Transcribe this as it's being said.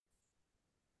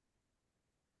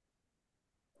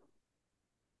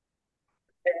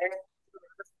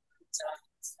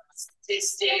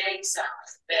Statistics are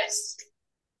the best.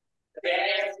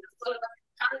 Barefoot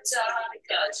punter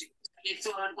because you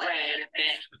foot where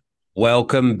to.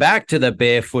 Welcome back to the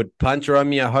Barefoot Punter.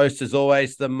 I'm your host, as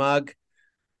always, the Mug.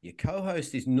 Your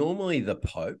co-host is normally the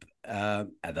Pope.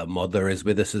 The Modeler is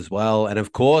with us as well. And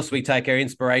of course, we take our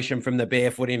inspiration from the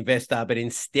Barefoot Investor. But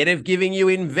instead of giving you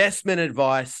investment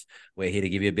advice, we're here to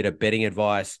give you a bit of betting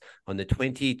advice on the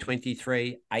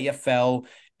 2023 AFL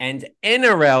and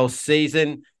NRL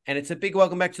season. And it's a big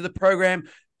welcome back to the program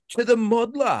to the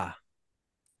Modeler.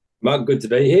 Mug, good to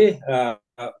be here.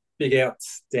 Big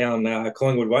outs down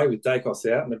Collingwood Way with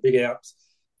Dacos out, and a big out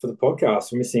for the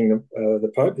podcast. We're missing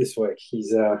the Pope this week.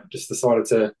 He's just decided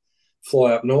to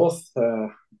fly up north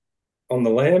on the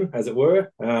lamb, as it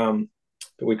were. But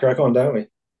we crack on, don't we?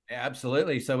 Yeah,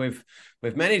 absolutely. So we've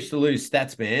managed to lose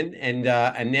Statsman,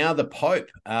 and now the Pope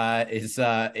is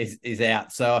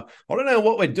out. So I don't know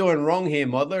what we're doing wrong here,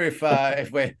 Modeler.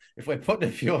 If we're putting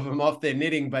a few of them off their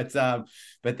knitting, but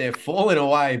they're falling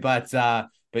away.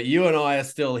 But you and I are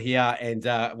still here, and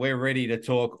we're ready to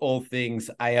talk all things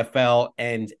AFL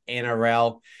and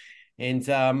NRL. And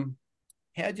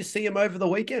how'd you see him over the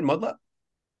weekend, Modeler?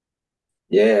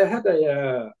 Yeah, I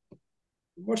had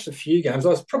watched a few games. I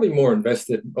was probably more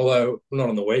invested, although not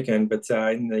on the weekend, but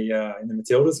in the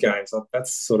Matildas games.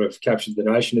 That's sort of captured the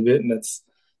nation a bit, and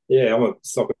I'm a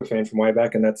soccer fan from way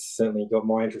back, and that's certainly got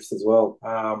my interest as well.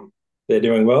 They're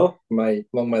doing well.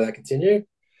 Long may that continue.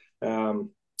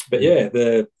 But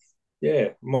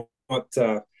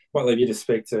might leave you to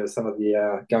speak to some of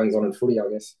the goings on in footy, I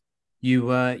guess.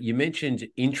 You mentioned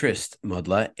interest,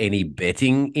 Modeler. Any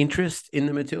betting interest in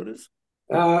the Matildas?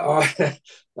 I,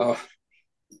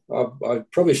 I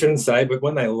probably shouldn't say, but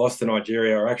when they lost to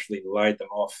Nigeria, I actually laid them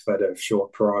off at a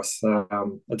short price.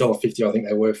 $1.50, I think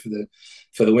they were for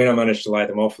the win. I managed to lay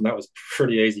them off, and that was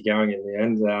pretty easy going in the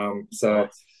end. So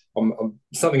I'm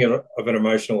something of an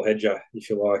emotional hedger, if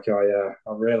you like. I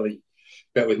rarely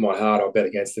bet with my heart. I bet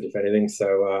against it, if anything.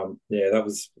 So that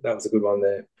was a good one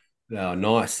there. Oh,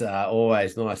 nice.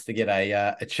 Always nice to get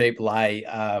a cheap lay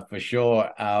for sure,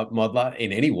 Modeler,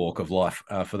 in any walk of life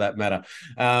for that matter.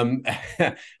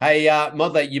 Hey,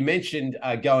 Modeler, you mentioned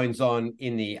goings on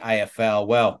in the AFL.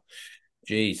 Well,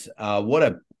 geez, what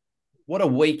a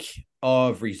week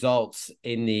of results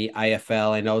in the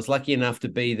AFL, and I was lucky enough to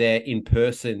be there in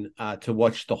person to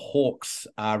watch the Hawks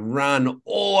run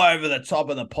all over the top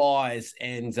of the Pies,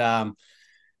 and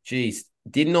geez,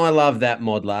 didn't I love that,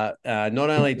 Modeler? Not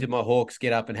only did my Hawks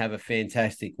get up and have a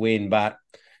fantastic win, but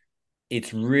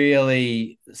it's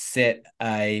really set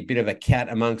a bit of a cat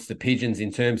amongst the pigeons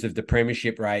in terms of the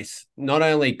premiership race. Not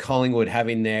only Collingwood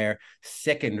having their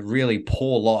second really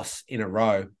poor loss in a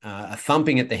row, a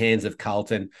thumping at the hands of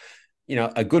Carlton,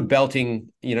 a good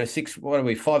belting,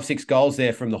 5-6 goals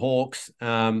there from the Hawks,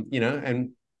 and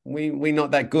we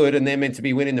not that good, and they're meant to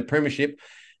be winning the premiership.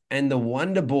 And the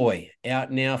Wonder Boy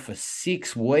out now for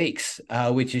 6 weeks,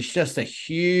 which is just a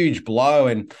huge blow.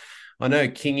 And I know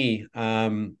Kingy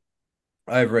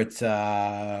over at,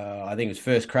 I think it was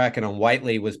First Kraken on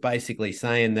Waitley, was basically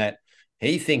saying that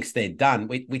he thinks they're done,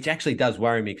 which actually does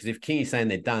worry me, because if Kingy's saying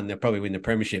they're done, they'll probably win the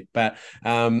premiership. But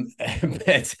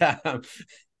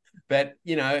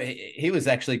he was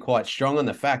actually quite strong on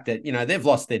the fact that, they've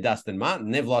lost their Dustin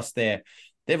Martin. They've lost their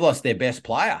best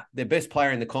player. Their best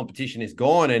player in the competition is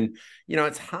gone. And,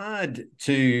 it's hard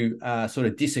to sort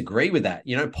of disagree with that.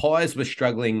 Pies were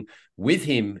struggling with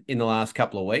him in the last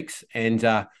couple of weeks, and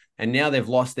now they've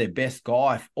lost their best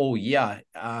guy all year.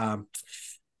 On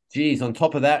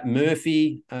top of that,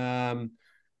 Murphy,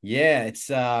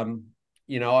 it's, I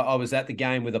was at the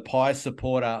game with a Pies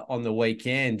supporter on the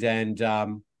weekend, and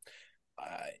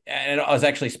I was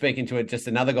actually speaking to just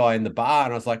another guy in the bar,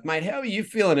 and I was like, mate, how are you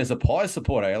feeling as a Pies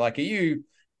supporter? Like, are you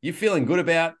feeling good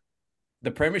about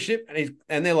the premiership?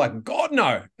 And they're like, God,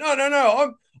 no.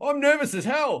 I'm nervous as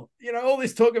hell. All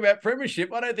this talk about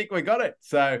premiership, I don't think we got it.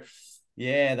 So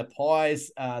yeah, the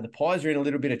Pies are in a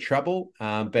little bit of trouble.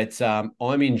 But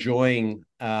I'm enjoying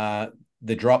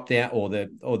the drop down or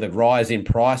the rise in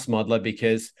price, Modeler,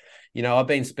 because I've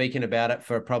been speaking about it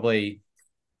for probably,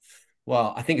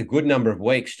 well, I think a good number of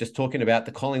weeks, just talking about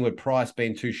the Collingwood price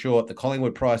being too short,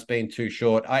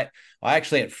 I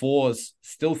actually at fours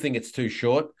still think it's too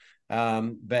short.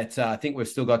 But I think we've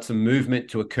still got some movement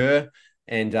to occur.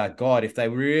 And God, if they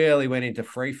really went into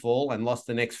free fall and lost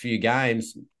the next few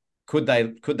games, could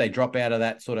they drop out of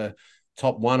that sort of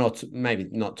top one or two, maybe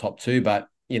not top two, but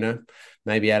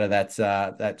maybe out of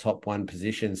that top one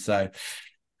position. So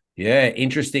yeah,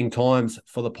 interesting times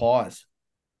for the Pies.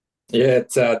 Yeah,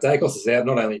 Dacos is out,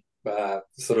 not only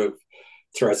sort of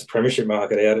throws the premiership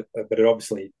market out, but it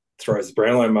obviously throws the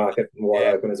Brownlow market wide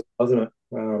Yeah. open as well, doesn't it?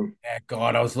 Yeah,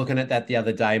 God, I was looking at that the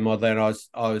other day, Modler, and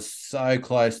I was so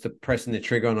close to pressing the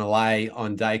trigger on a lay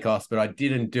on Dacos, but I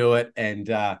didn't do it. And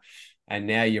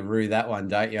now you rue that one,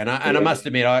 don't you? And I Yeah, must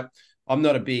admit, I'm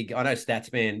not a big. I know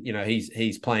Statsman,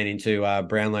 he's playing into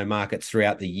Brownlow markets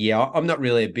throughout the year. I'm not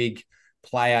really a big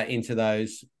player into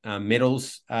those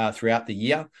medals throughout the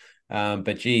year.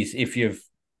 But geez, if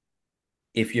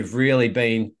you've really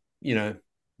been,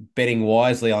 betting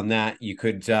wisely on that, you'd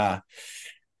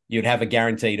have a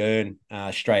guaranteed earn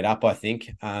straight up, I think.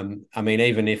 I mean,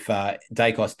 even if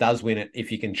Dacos does win it,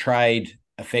 if you can trade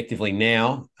effectively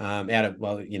now, out of,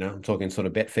 well, I'm talking sort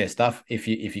of Betfair stuff. If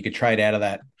you could trade out of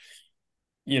that,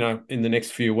 in the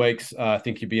next few weeks, I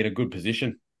think you'd be in a good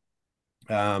position.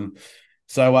 So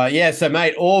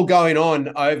mate, all going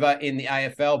on over in the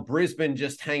AFL. Brisbane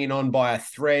just hanging on by a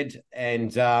thread,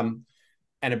 and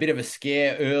a bit of a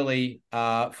scare early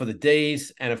for the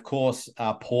D's, and of course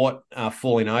Port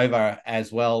falling over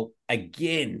as well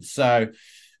again. So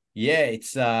yeah,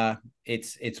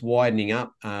 it's widening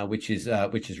up, which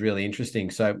is really interesting.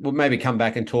 So we'll maybe come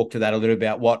back and talk to that a little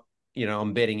about what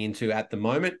I'm betting into at the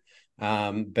moment.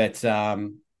 Yeah,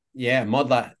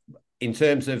 Modler, in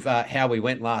terms of how we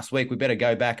went last week, we better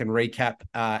go back and recap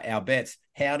our bets.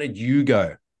 How did you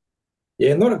go?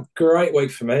 yeah, not a great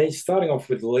week for me. Starting off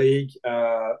with the league,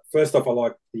 first off, I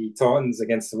like the Titans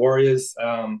against the Warriors.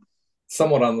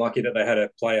 Somewhat unlucky that they had a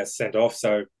player sent off,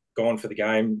 so gone for the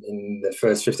game in the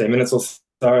first 15 minutes or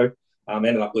so.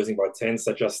 Ended up losing by 10,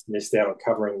 so just missed out on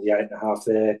covering the 8.5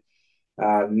 there.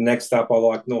 Next up, I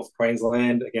like North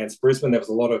Queensland against Brisbane. There was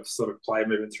a lot of sort of play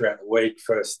movement throughout the week.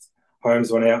 First,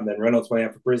 Holmes went out, and then Reynolds went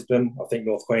out for Brisbane. I think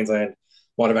North Queensland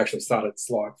might have actually started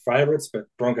slight favourites, but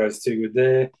Broncos too good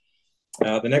there.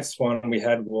 The next one we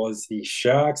had was the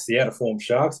Sharks, the out of form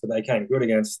Sharks, but they came good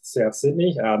against South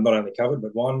Sydney. Not only covered,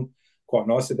 but won quite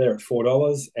nicely there at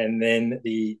 $4. And then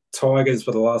the Tigers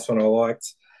for the last one I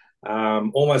liked.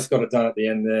 Almost got it done at the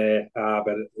end there,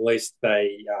 but at least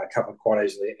they covered quite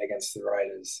easily against the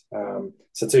Raiders.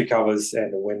 So 2 covers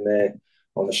and a win there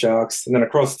on the Sharks. And then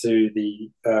across to the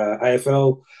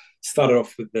AFL. Started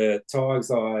off with the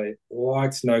Tigers. I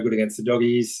liked, no good against the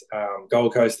Doggies.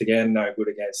 Gold Coast again, no good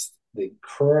against the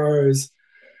Crows.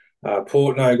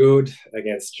 Port, no good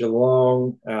against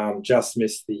Geelong. Just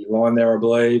missed the line there, I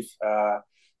believe.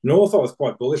 North, I was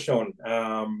quite bullish on.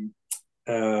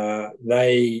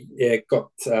 They got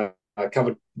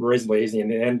covered reasonably easy in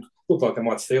the end. Looked like they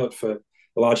might steal it for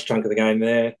a large chunk of the game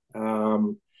there.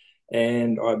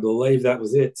 And I believe that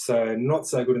was it. So not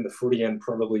so good in the footy, and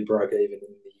probably broke even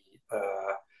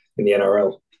in the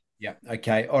NRL. Yeah.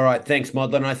 Okay. All right. Thanks,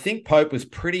 Modlin. And I think Pope was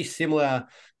pretty similar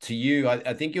to you.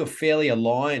 I think you're fairly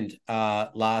aligned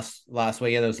last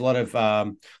week. There was a lot of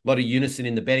unison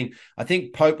in the betting. I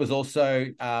think Pope was also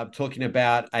talking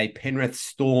about a Penrith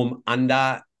Storm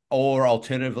under, or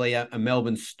alternatively a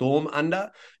Melbourne Storm under,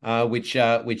 which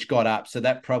got up. So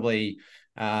that probably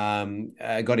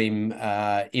got him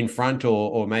in front,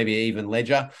 or maybe even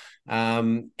ledger.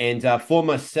 And for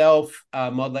myself,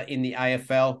 Modler, in the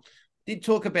AFL, did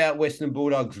talk about Western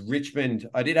Bulldogs Richmond.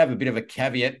 I did have a bit of a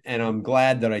caveat, and I'm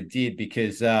glad that I did,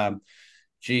 because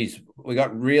geez, we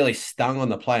got really stung on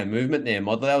the player movement there,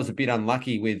 Modler. That was a bit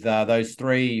unlucky with those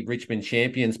 3 Richmond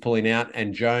champions pulling out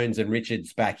and Jones and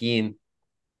Richards back in.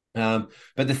 But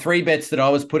the 3 bets that I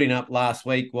was putting up last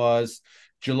week was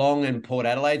Geelong and Port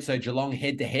Adelaide. So Geelong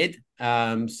head-to-head.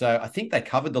 So I think they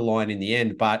covered the line in the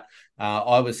end, but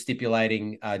I was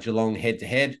stipulating Geelong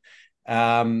head-to-head.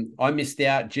 I missed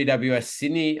out GWS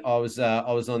Sydney. I was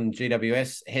on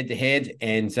GWS head-to-head,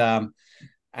 and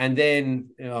then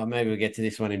maybe we'll get to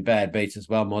this one in bad beats as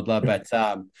well, Modler. But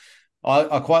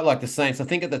I quite like the Saints. I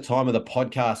think at the time of the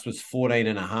podcast was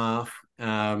 14.5.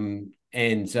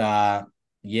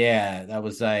 Yeah, that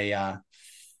was I'd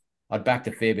backed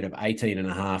a fair bit of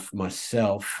 18.5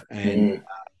 myself, and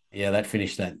yeah, that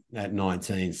finished at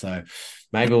 19. So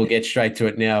maybe we'll get straight to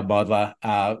it now, Modler.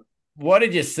 What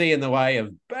did you see in the way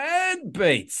of bad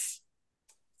beats?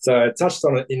 So I touched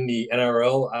on it in the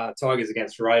NRL. Tigers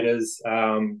against Raiders.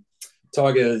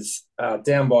 Tigers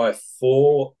down by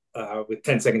 4 with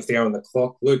 10 seconds to go on the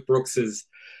clock. Luke Brooks has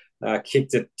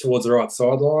kicked it towards the right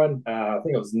sideline. I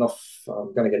think it was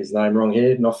I'm going to get his name wrong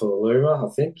here. Nofaluma,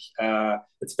 I think.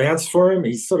 It's bounced for him.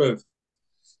 He's sort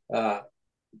of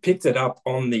picked it up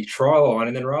on the try line,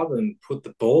 and then rather than put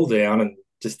the ball down and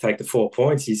just take the 4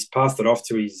 points, he's passed it off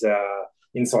to his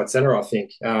inside centre, I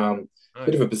think.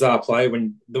 Bit of a bizarre play.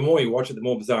 When the more you watch it, the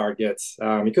more bizarre it gets.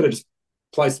 He could have just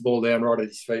placed the ball down right at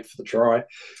his feet for the try.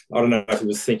 I don't know if he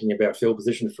was thinking about field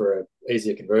position for an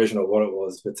easier conversion or what it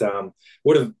was, but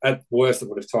would have at worst it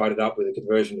would have tied it up with a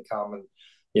conversion to come and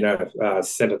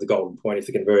sent it the golden point if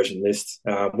the conversion missed.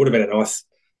 Would have been a nice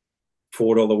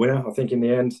 $4 winner, I think, in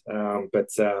the end. But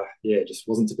yeah, just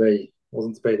wasn't to be.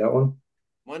 Wasn't to be that one.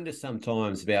 Wonder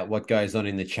sometimes about what goes on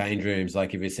in the change rooms.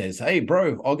 Like if it says, "Hey,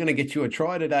 bro, I'm going to get you a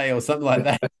try today," or something like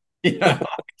that, you know,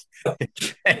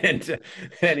 and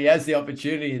he has the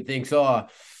opportunity and thinks, "Oh,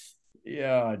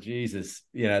 yeah, Jesus,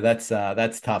 that's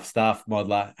tough stuff,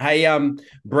 Modler." Hey,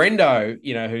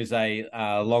 Brendo, who's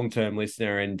a long-term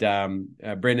listener, and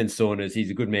Brendan Saunders,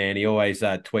 he's a good man. He always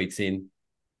tweets in.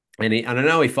 And I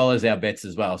know he follows our bets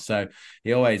as well, so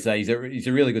he always he's a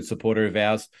really good supporter of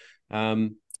ours.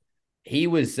 He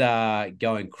was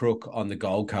going crook on the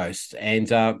Gold Coast, and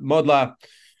Modler,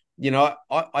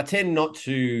 I tend not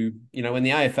to, when the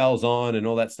AFL's on and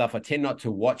all that stuff, I tend not to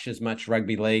watch as much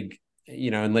rugby league,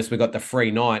 unless we got the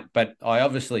free night. But I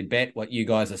obviously bet what you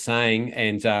guys are saying,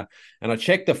 and I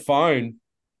checked the phone,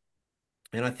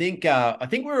 and I think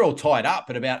we're all tied up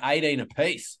at about 18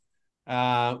 apiece,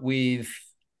 with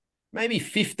maybe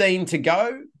 15 to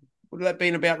go. Would that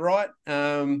been about right?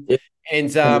 Yeah.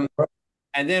 And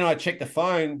and then I check the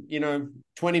phone,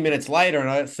 20 minutes later, and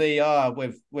I see,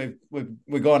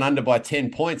 we've gone under by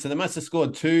 10 points. So they must have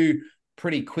scored two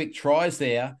pretty quick tries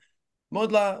there.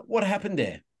 Modler, what happened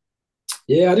there?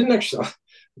 Yeah, I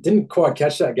didn't quite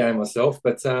catch that game myself,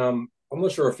 but I'm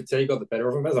not sure if fatigue got the better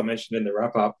of him. As I mentioned in the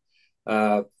wrap up,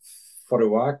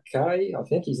 Fotuake, I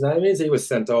think his name is, he was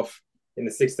sent off in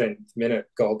the 16th minute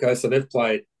Gold Coast. So they've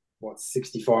played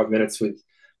 65 minutes with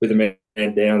a man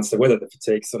down. So whether the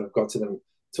fatigue sort of got to them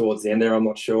towards the end there, I'm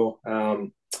not sure.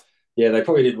 Yeah, they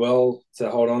probably did well to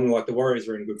hold on. Like the Warriors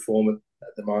are in good form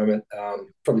at the moment.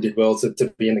 Probably did well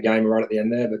to be in the game right at the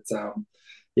end there. But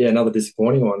yeah, another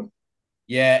disappointing one.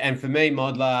 Yeah, and for me,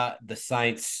 Modler, the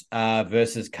Saints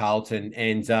versus Carlton,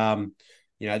 and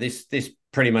this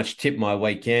pretty much tipped my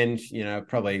weekend.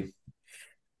 Probably,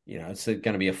 it's going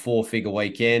to be a four-figure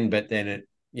weekend, but then it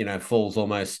falls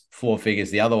almost four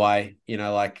figures the other way.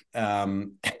 So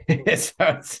it's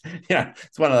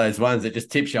one of those ones that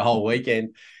just tips your whole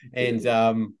weekend,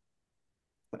 and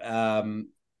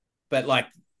but like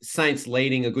Saints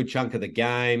leading a good chunk of the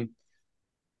game.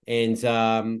 And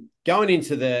going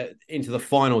into the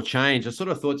final change, I sort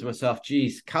of thought to myself,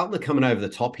 geez, Carlton are coming over the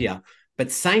top here,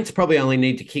 but Saints probably only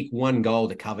need to kick one goal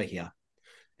to cover here.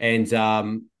 And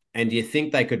do you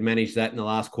think they could manage that in the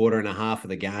last quarter and a half of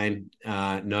the game?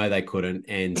 No, they couldn't.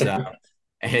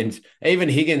 And even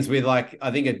Higgins with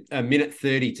I think a minute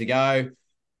 30 to go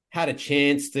had a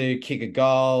chance to kick a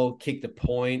goal, kick the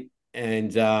point,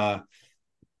 and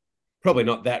probably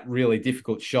not that really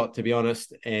difficult shot, to be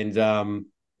honest. And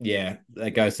yeah,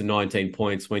 that goes to 19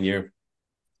 points when you're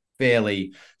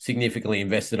fairly significantly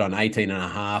invested on 18 and a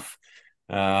half,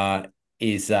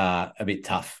 is a bit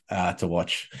tough to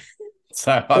watch.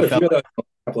 So I Got a few felt of those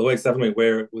couple of weeks, haven't we,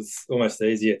 where it was almost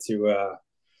easier to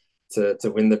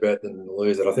win the bet than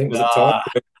lose it. I think was it time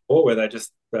before where they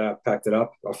just packed it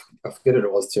up. I forget what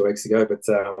it was 2 weeks ago, but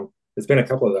there's been a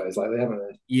couple of those lately, haven't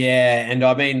there? yeah, and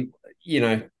I mean,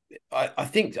 I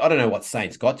think I don't know what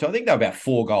Saints got to. I think they were about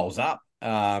 4 goals up,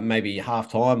 maybe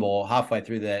half time or halfway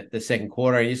through the second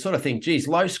quarter. And you sort of think, geez,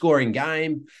 low scoring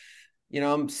game.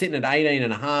 I'm sitting at 18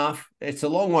 and a half. It's a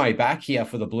long way back here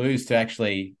for the Blues to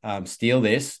actually steal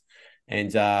this.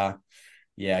 And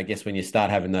yeah, I guess when you start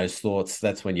having those thoughts,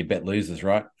 that's when you bet losers,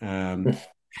 right?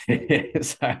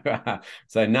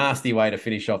 So nasty way to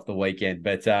finish off the weekend.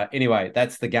 But anyway,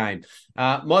 that's the game.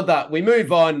 Modda, we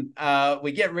move on.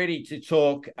 We get ready to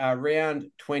talk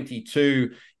round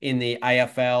 22 in the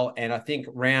AFL, and I think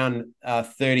round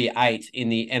 38 in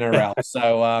the NRL.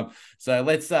 So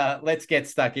let's get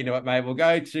stuck into it, mate. We'll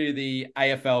go to the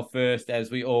AFL first, as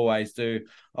we always do.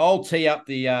 I'll tee up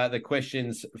the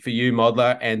questions for you,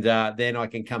 Modler, and then I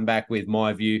can come back with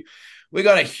my view. We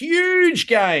got a huge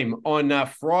game on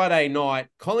Friday night.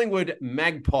 Collingwood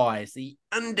Magpies, the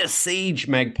under siege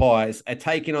Magpies, are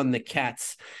taking on the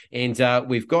Cats. And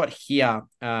we've got here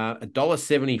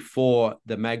 $1.74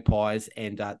 the Magpies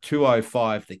and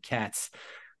 $2.05 the Cats.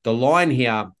 The line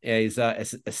here is a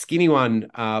skinny one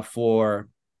for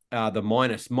the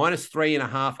minus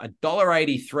 3.5,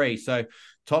 $1.83. So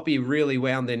Toppy really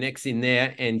wound their necks in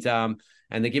there,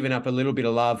 and they're giving up a little bit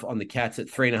of love on the Cats at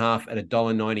 3.5 at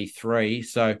 $1.93.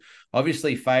 So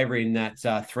obviously favouring that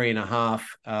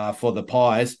 3.5 for the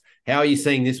Pies. How are you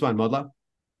seeing this one, Modler?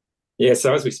 Yeah,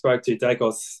 so as we spoke to,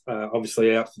 Dacos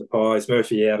obviously out for the Pies,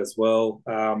 Murphy out as well.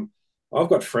 I've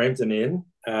got Frampton in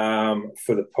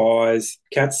for the Pies.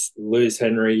 Cats lose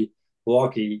Henry,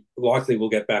 likely will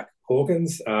get back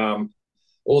Hawkins.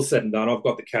 All said and done, I've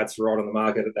got the Cats right on the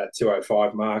market at that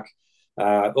 205 mark.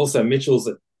 Also, Mitchell's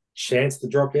a chance to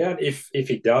drop out. If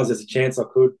he does, there's a chance I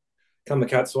could come the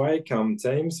Cats' way, come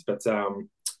teams. But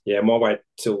yeah, I might wait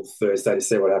till Thursday to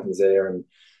see what happens there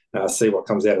and see what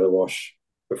comes out of the wash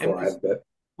And before I have a bet.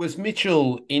 was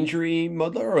Mitchell injury,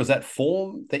 Modler, or is that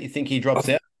form that you think he drops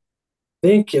I out?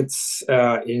 think it's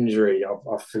injury.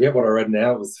 I forget what I read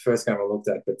now. It was the first game I looked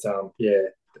at, but yeah,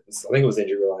 I think it was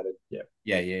injury related. Yeah.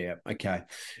 Yeah. Okay.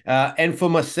 And for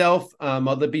myself,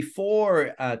 Modler,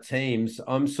 before teams,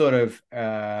 I'm sort of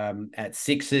at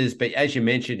sixes, but as you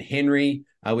mentioned, Henry,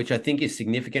 which I think is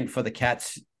significant for the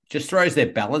Cats, just throws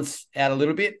their balance out a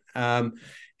little bit. And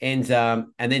then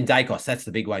Dacos, that's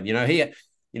the big one.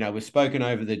 We've spoken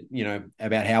over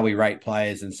about how we rate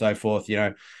players and so forth.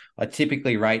 I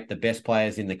typically rate the best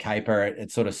players in the caper at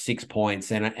sort of 6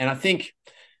 points. And I think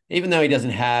even though he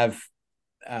doesn't have,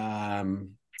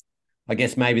 I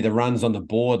guess maybe the runs on the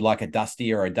board like a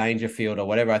Dusty or a Dangerfield or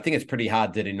whatever, I think it's pretty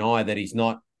hard to deny that he's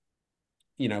not,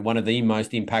 one of the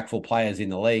most impactful players in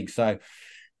the league. So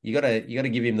you got to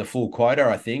give him the full quota,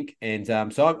 I think. And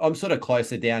so I'm sort of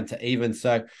closer down to even.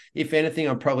 So if anything,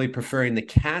 I'm probably preferring the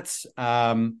Cats.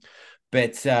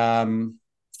 But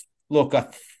look, I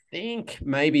think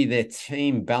maybe their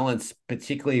team balance,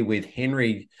 particularly with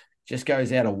Henry, just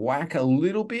goes out of whack a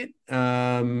little bit. So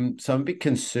I'm a bit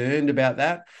concerned about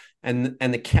that. And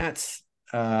the Cats,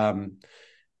 they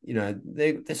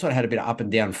sort of had a bit of up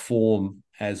and down form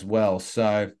as well.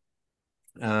 So,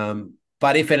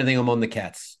 but if anything, I'm on the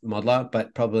Cats, Modler,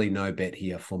 but probably no bet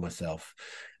here for myself.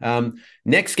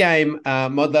 Next game,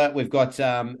 Modler, we've got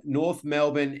North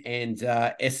Melbourne and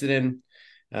Essendon.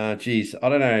 Geez, I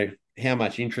don't know how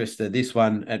much interest this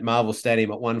one at Marvel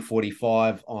Stadium at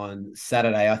 1:45 on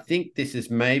Saturday. I think this is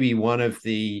maybe one of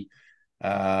the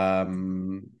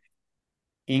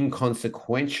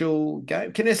inconsequential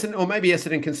game. Can Essendon, or maybe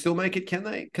Essendon can still make it? Can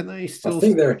they? Can they I still?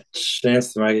 think they're a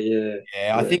chance to make it.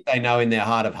 Yeah, I Yeah. think they know in their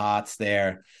heart of hearts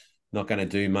they're not going to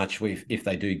do much if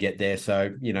they do get there.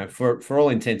 So for all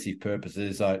intensive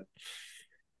purposes,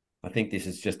 I think this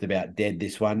is just about dead,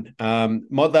 this one.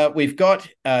 Modler, we've got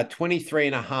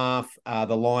 23.5,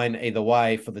 the line either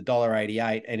way for the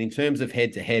 $1.88. And in terms of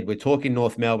head to head, we're talking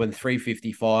North Melbourne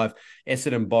 355,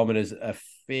 Essendon Bombers a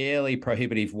fairly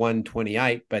prohibitive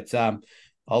 128. But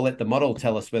I'll let the model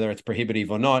tell us whether it's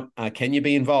prohibitive or not. Can you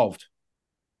be involved?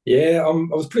 Yeah, I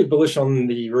was pretty bullish on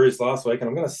the Roos last week, and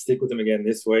I'm going to stick with them again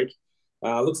this week.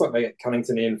 Looks like they get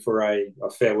Cunnington in for a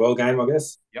farewell game, I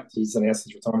guess. Yep. He's announced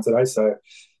his retirement today, so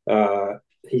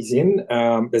he's in.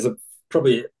 There's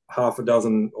probably half a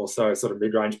dozen or so sort of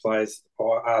mid-range players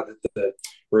that the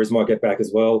Roos might get back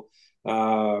as well.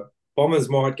 Bombers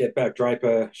might get back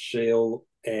Draper, Shield,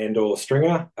 and or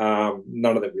Stringer.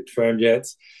 None of them confirmed yet.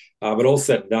 But all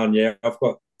said and done, yeah, I've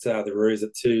got the Roos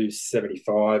at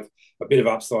 275. A bit of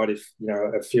upside if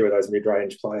a few of those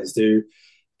mid-range players do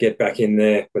get back in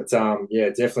there. But yeah,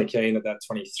 definitely keen at that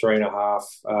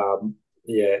 23.5.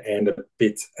 Yeah, and a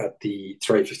bit at the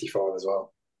 355 as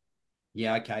well.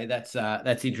 Yeah, okay, that's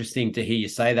interesting to hear you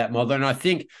say that, Modler. And I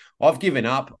think I've given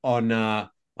up on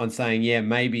saying, yeah,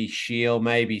 maybe Shield,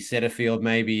 maybe Setterfield,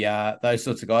 maybe those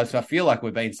sorts of guys. So I feel like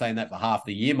we've been saying that for half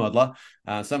the year, Modler.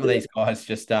 Some of Yeah. these guys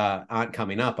just aren't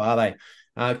coming up, are they?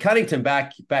 Cunnington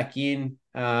back in.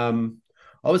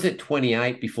 I was at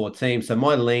 28 before team, so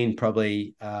my lean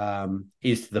probably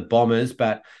is to the Bombers,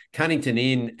 but Cunnington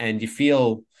in, and you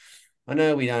feel, I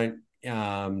know we don't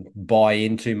buy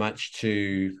in too much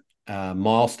to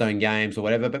milestone games or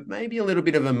whatever, but maybe a little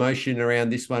bit of emotion around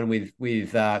this one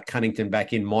with Cunnington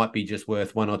back in might be just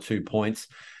worth 1 or 2 points.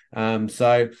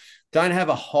 So don't have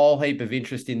a whole heap of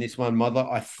interest in this one,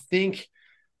 Modler. I think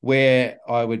where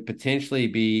I would potentially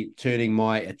be turning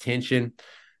my attention,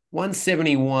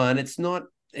 171. It's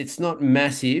not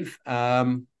massive.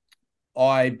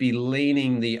 I'd be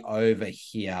leaning the over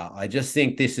here. I just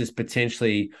think this is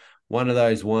potentially one of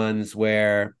those ones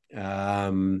where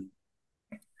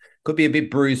could be a bit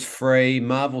bruise free,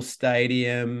 Marvel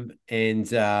Stadium, and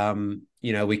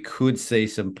we could see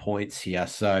some points here.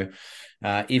 So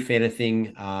if anything,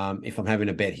 if I'm having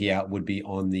a bet here, it would be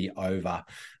on the over.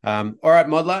 All right,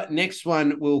 Modler. Next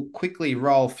one, we'll quickly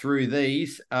roll through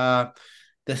these.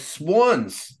 The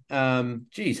Swans,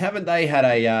 geez, haven't they had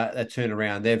a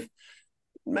turnaround? They've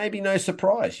maybe no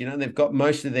surprise. They've got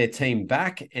most of their team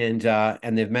back, and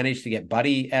they've managed to get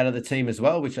Buddy out of the team as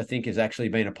well, which I think has actually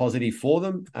been a positive for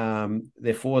them.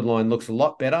 Their forward line looks a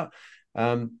lot better.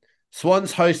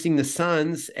 Swans hosting the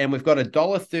Suns, and we've got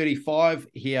 $1.35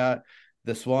 here,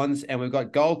 the Swans, and we've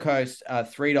got Gold Coast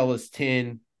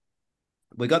 $3.10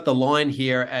 We got the line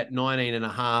here at 19 and a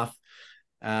half.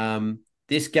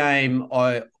 This game,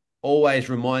 I always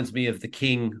reminds me of the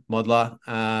King Modler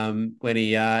when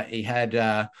he had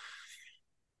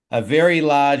a very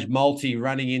large multi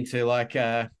running into like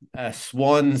a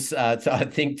Swans, I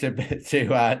think to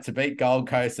beat Gold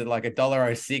Coast at like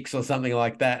 $1.06 or something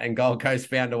like that, and Gold Coast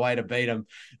found a way to beat them.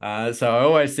 So I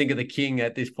always think of the King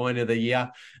at this point of the year.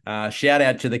 Shout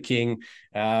out to the King.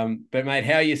 But mate,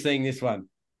 how are you seeing this one?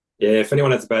 Yeah, if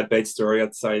anyone has a bad beat story,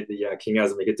 I'd say the King has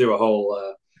them. We could do a whole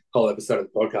episode of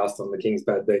the podcast on the King's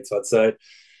bad beats. I'd say.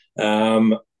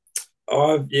 Um,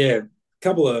 a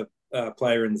couple of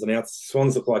player ins and outs.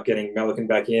 Swans look like getting Melican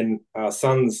back in.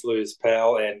 Suns lose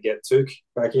Powell and get Took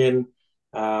back in.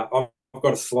 I've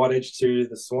got a slight edge to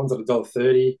the Swans at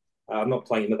 $1.30. I'm not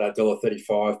playing into that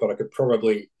 $1.35, but I could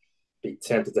probably be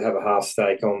tempted to have a half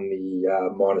stake on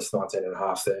the minus 19 and a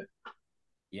half there.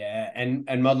 Yeah, and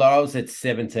my lowers at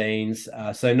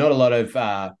 17s, so not a lot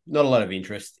of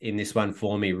interest in this one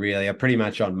for me really. I'm pretty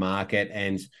much on market,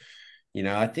 and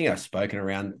I think I've spoken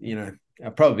around.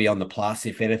 I'll probably be on the plus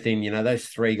if anything. Those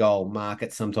 3 goal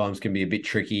markets sometimes can be a bit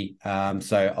tricky,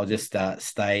 so I'll just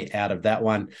stay out of that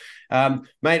one,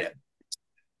 mate.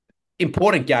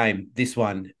 Important game, this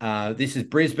one. This is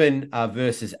Brisbane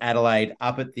versus Adelaide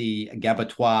up at the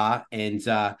Gabatoir,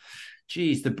 and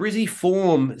geez, the Brizzy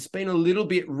form has been a little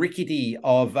bit rickety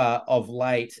of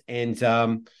late,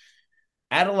 and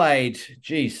Adelaide,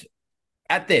 geez,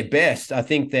 at their best, I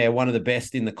think they're one of the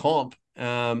best in the comp.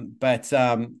 But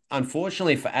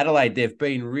unfortunately for Adelaide, they've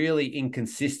been really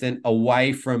inconsistent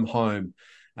away from home.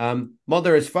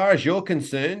 Mother, as far as you're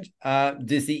concerned,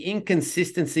 does the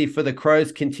inconsistency for the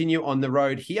Crows continue on the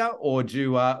road here, or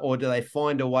do they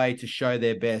find a way to show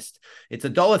their best? It's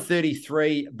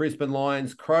 $1.33 Brisbane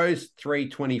Lions, Crows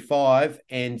 3.25,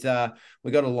 and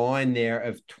we got a line there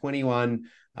of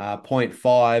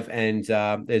 21.5,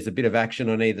 and there's a bit of action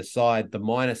on either side. The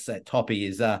minus at Toppy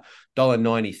is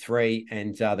 $1.93,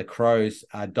 and the Crows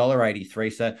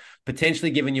 $1.83. So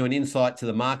potentially giving you an insight to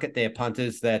the market there,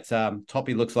 punters, that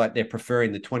Toppy looks like they're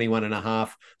preferring the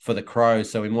 21.5 for the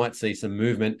Crows. So we might see some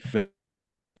movement.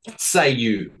 Say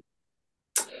you.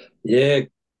 Yeah, a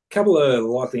couple of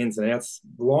likely ins and outs.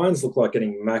 The Lions look like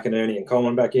getting McInerney and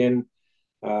Coleman back in.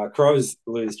 Crows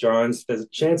lose Jones. There's a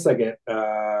chance they get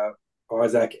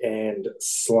Isaac and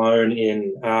Sloan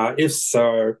in. If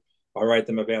so, I rate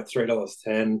them about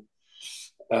 $3.10.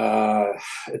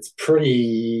 It's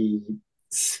pretty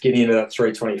skinny into that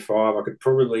 3.25. I could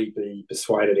probably be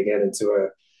persuaded again into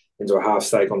a half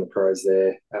stake on the Crows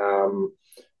there.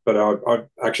 But I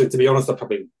actually, to be honest, I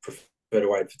probably prefer to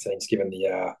wait for teams given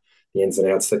the ins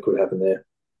and outs that could happen there.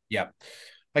 Yeah.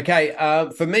 Okay,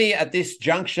 for me at this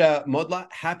juncture, Modler,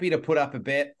 happy to put up a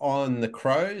bet on the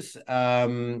Crows.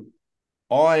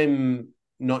 I'm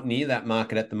not near that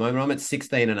market at the moment. I'm at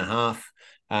 16 and a half,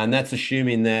 and that's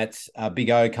assuming that Big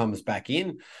O comes back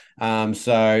in.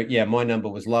 So, yeah, my number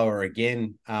was lower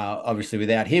again, obviously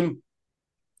without him.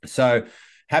 So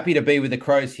happy to be with the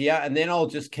Crows here, and then I'll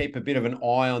just keep a bit of an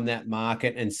eye on that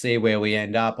market and see where we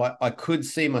end up. I could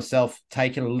see myself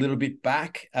taking a little bit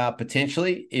back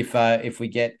potentially if we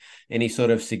get any sort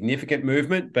of significant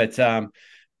movement, but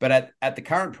at the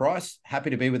current price, happy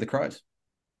to be with the Crows.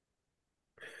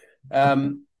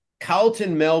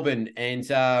 Carlton, Melbourne,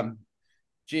 and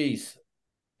geez,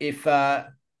 if I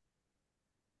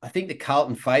think the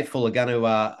Carlton faithful are going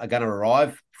to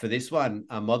arrive for this one.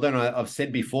 Modern, I've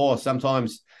said before,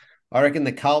 sometimes I reckon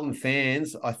the Carlton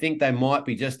fans, I think they might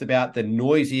be just about the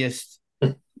noisiest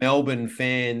Melbourne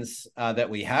fans that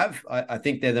we have. I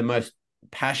think they're the most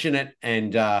passionate,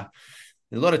 and a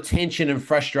lot of tension and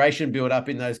frustration built up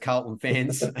in those Carlton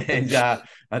fans. And I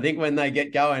think when they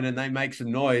get going and they make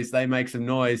some noise. They're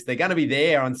going to be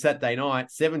there on Saturday night,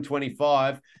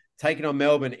 7:25, taking on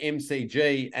Melbourne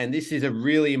MCG. And this is a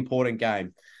really important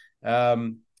game.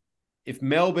 If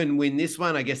Melbourne win this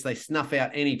one, I guess they snuff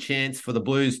out any chance for the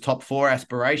Blues' top 4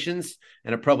 aspirations,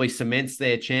 and it probably cements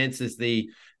their chance as the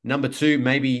number 2,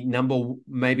 maybe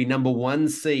number 1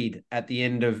 seed at the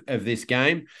end of this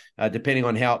game, depending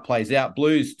on how it plays out.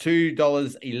 Blues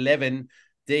 $2.11,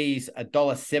 D's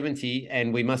 $1.70,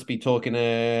 and we must be talking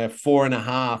a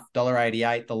 $4.5,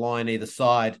 $1.88, the line either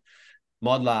side.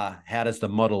 Modler, how does the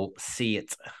model see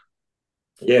it?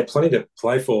 Yeah, plenty to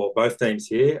play for both teams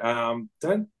here.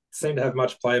 Don't seem to have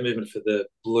much player movement for the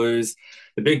Blues.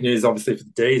 The big news, obviously, for the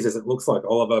D's is it looks like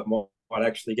Oliver might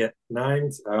actually get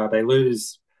named. They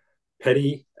lose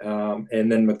Petty,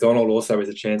 and then McDonald also has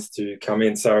a chance to come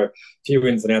in. So a few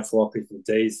ins and outs likely for the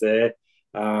D's there.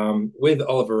 With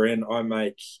Oliver in, I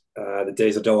make the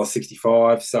D's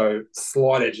 $1.65, so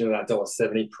slight edge into that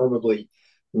 $1.70, probably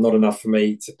not enough for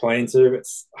me to play into.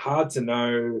 It's hard to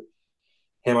know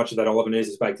how much of that Oliver news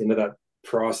is baked into that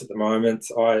price at the moment.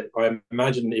 I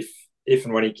imagine if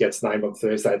and when he gets named on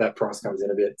Thursday, that price comes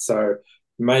in a bit. So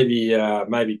maybe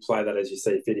play that as you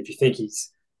see fit. If you think if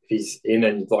he's in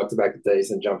and you'd like to back the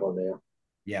decent, jump on now.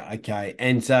 Yeah, okay.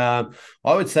 And I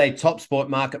would say top sport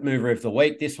market mover of the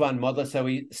week. This one, Modler. So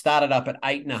we started up at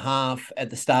 8.5 at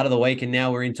the start of the week, and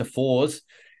now we're into fours.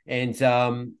 And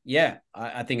yeah,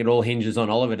 I think it all hinges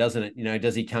on Oliver, doesn't it?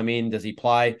 Does he come in? Does he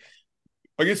play?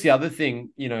 I guess the other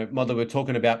thing, Modler, we were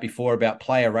talking about before about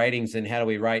player ratings and how do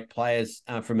we rate players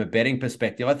from a betting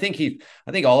perspective. I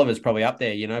think Oliver's probably up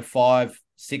there. 5-6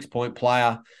 point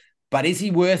player, but is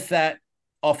he worth that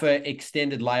off an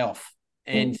extended layoff?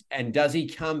 And does he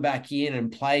come back in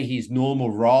and play his normal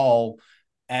role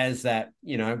as that,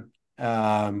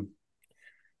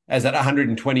 as that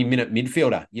 120-minute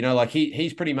midfielder? Like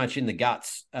he's pretty much in the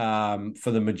guts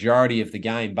for the majority of the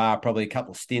game, bar probably a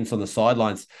couple of stints on the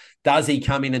sidelines. Does he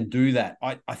come in and do that?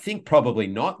 I think probably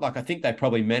not. Like I think they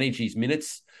probably manage his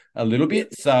minutes a little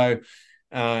bit. So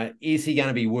is he going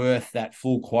to be worth that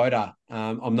full quota?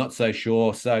 I'm not so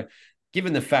sure. So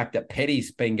given the fact that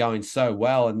Petty's been going so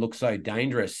well and looks so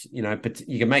dangerous, but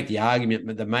you can make the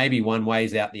argument that maybe one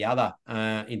weighs out the other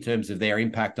in terms of their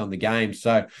impact on the game.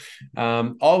 So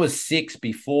I was 6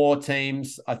 before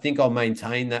teams. I think I'll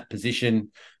maintain that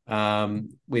position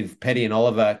with Petty and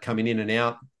Oliver coming in and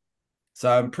out. So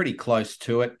I'm pretty close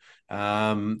to it.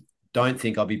 Don't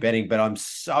think I'll be betting, but I'm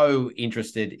so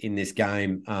interested in this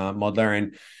game, Modler,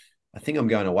 and I think I'm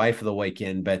going away for the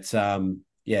weekend, but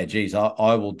yeah, geez,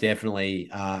 I will definitely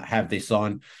have this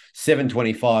on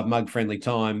 7:25 mug friendly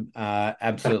time.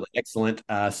 Absolutely excellent.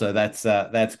 So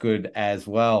that's good as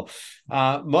well.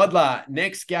 Modler,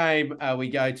 next game we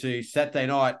go to Saturday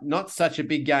night. Not such a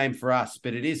big game for us,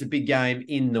 but it is a big game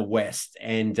in the West,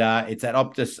 and it's at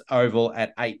Optus Oval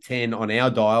at 8:10 on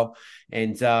our dial.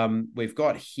 And we've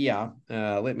got here,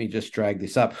 let me just drag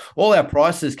this up. All our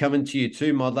prices coming to you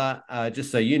too, Modler, just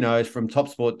so you know, is from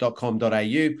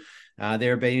topsport.com.au.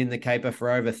 They've been in the caper for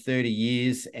over 30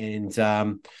 years. And,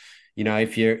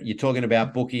 if you're talking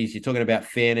about bookies, you're talking about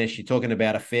fairness, you're talking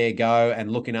about a fair go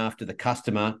and looking after the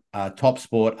customer, Top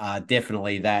Sport are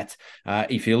definitely that.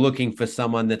 If you're looking for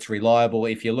someone that's reliable,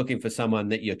 if you're looking for someone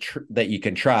that you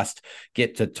can trust,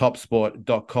 get to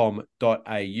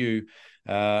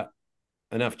topsport.com.au.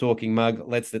 Enough talking, Mug.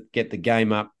 Let's get the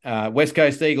game up. West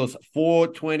Coast Eagles,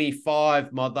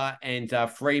 4.25, Modler, and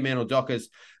Fremantle Dockers,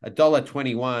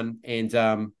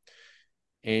 $1.21.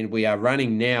 And we are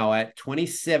running now at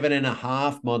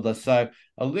 27.5, Modler. So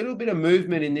a little bit of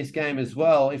movement in this game as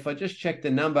well. If I just check the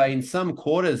number, in some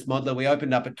quarters, Modler, we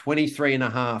opened up at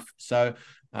 23.5. So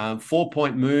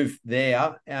 4-point move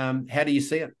there. How do you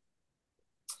see it?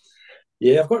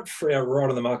 Yeah, I've got Freo right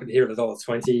on the market here at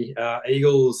 $1.20.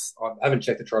 Eagles, I haven't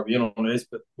checked the tribunal news,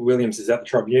 but Williams is at the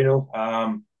tribunal.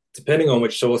 Depending on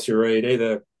which source you read,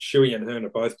 either Shuey and Hearn are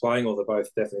both playing or they're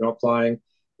both definitely not playing.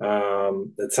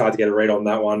 It's hard to get a read on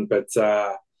that one, but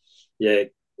yeah,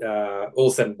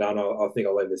 all said and done, I think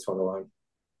I'll leave this one alone.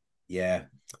 Yeah.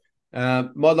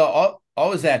 Modler, I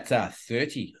was at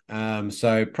 30,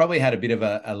 so probably had a bit of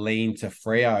a lean to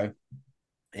Freo.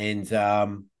 And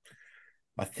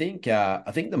I think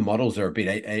the models are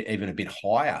even a bit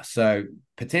higher. So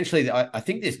potentially, I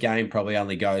think this game probably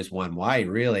only goes one way,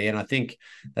 really, and I think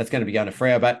that's going to be going to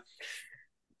Freo. But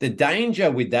the danger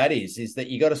with that is that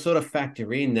you got to sort of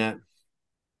factor in that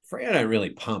Freo don't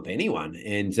really pump anyone,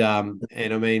 and I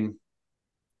mean,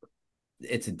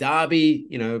 it's a derby,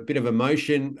 a bit of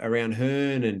emotion around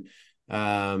Hearn and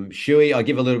Shuey. I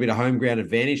give a little bit of home ground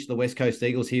advantage to the West Coast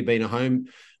Eagles here being a home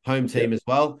team as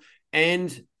well.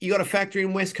 And you got to factor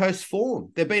in West Coast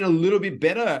form. They've been a little bit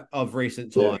better of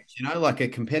recent times, like a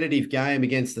competitive game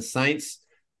against the Saints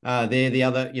there the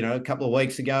other, a couple of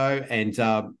weeks ago, and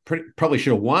probably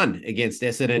should have won against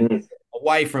Essendon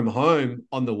away from home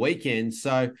on the weekend.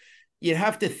 So you'd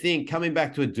have to think, coming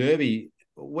back to a derby,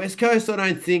 West Coast, I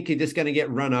don't think are just going to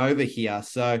get run over here.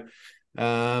 So,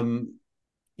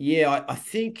 yeah, I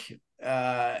think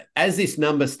as this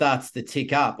number starts to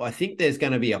tick up, I think there's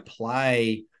going to be a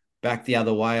play back the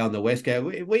other way on the West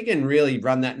Coast. We can really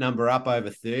run that number up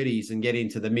over 30s and get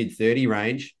into the mid 30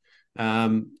 range.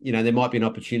 There might be an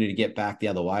opportunity to get back the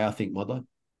other way, I think, Modler.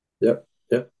 Yep.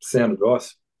 Sound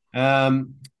advice.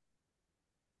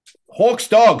 Hawks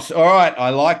Dogs. All right.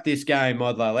 I like this game,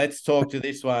 Modler. Let's talk to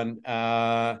this one.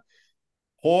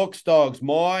 Hawks Dogs,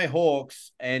 my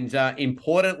Hawks, and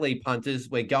importantly, punters,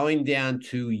 we're going down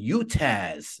to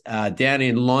Utah's down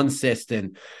in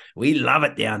Launceston. We love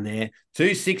it down there.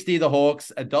 $2.60 the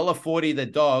Hawks, $1.40 the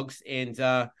Dogs, and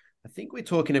I think we're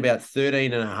talking about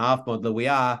 13 and a half, Modler. We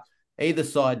are either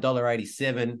side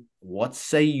 $1.87. What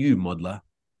say you, Modler?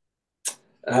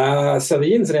 So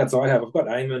the ins and outs I have, I've got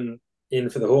Eamon in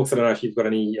for the Hawks. I don't know if you've got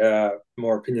any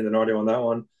more opinion than I do on that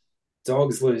one.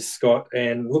 Dogs lose Scott,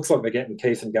 and looks like they're getting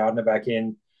Keith and Gardner back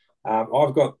in.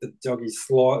 I've got the doggies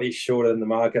slightly shorter than the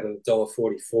market at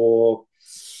 $1.44.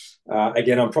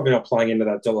 Again, I'm probably not playing into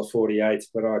that $1.48,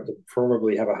 but I could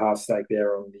probably have a half stake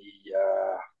there on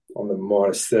the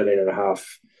minus 13 and a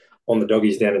half on the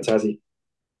doggies down in Tassie.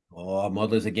 Oh,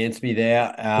 Modler's against me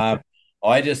there.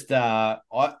 I just, I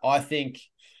think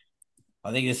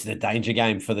this is a danger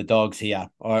game for the dogs here.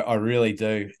 I really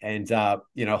do. And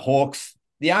Hawks.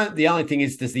 The only thing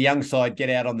is, does the young side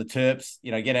get out on the Terps?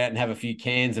 Get out and have a few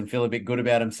cans and feel a bit good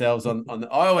about themselves. I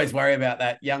always worry about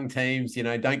that. Young teams,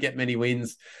 don't get many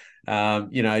wins. Do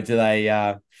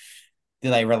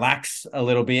they relax a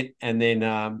little bit and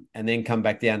then come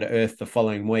back down to earth the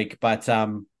following week? But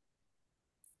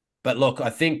look, I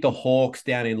think the Hawks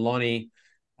down in Lonnie.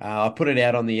 I put it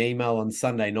out on the email on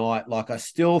Sunday night. Like, I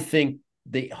still think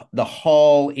the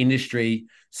whole industry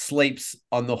sleeps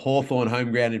on the Hawthorn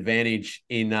home ground advantage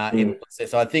in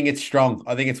so I think it's strong.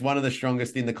 I think it's one of the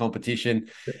strongest in the competition,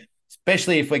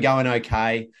 especially if we're going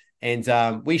okay.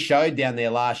 And we showed down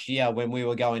there last year when we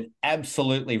were going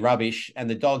absolutely rubbish and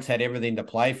the dogs had everything to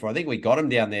play for. I think we got them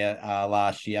down there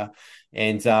last year,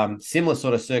 and similar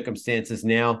sort of circumstances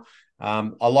now.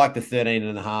 I like the 13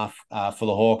 and a half for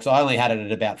the Hawks. I only had it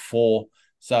at about 4.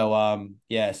 So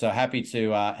so happy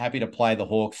to play the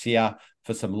Hawks here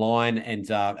for some line, and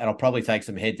I'll probably take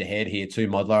some head to head here too,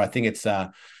 Modler. I think it's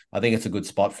a good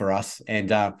spot for us.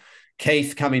 And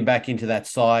Keith coming back into that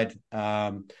side.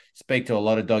 Speak to a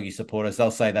lot of doggy supporters.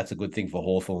 They'll say that's a good thing for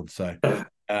Hawthorn. So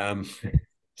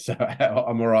so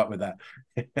I'm all right with that.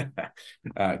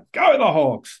 Go the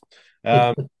Hawks.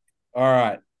 All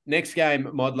right. Next game,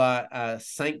 Modler,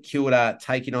 St Kilda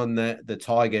taking on the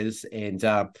Tigers, and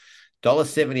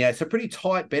 $1.78. It's a pretty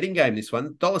tight betting game, this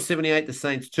one. $1.78 the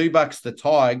Saints, $2 the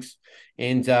Tigers,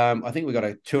 and I think we got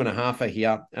a 2.5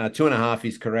 here. 2.5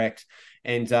 is correct,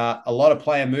 and a lot of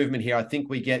player movement here. I think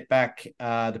we get back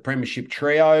the Premiership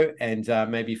trio and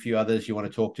maybe a few others you want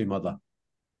to talk to, Modler.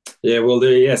 Yeah, we'll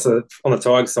do. Yeah, so on the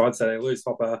Tigers side, so they lose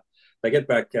Hopper. They get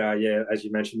back, as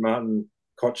you mentioned, Martin,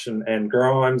 Koch, and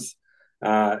Grimes.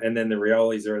 And then the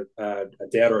Riolis are a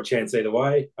doubt or a chance either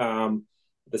way.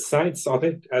 The Saints, I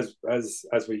think, as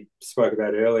we spoke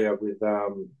about earlier with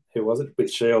who was it?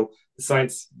 With Shield. The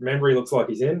Saints' memory looks like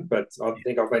he's in, but I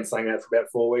think I've been saying that for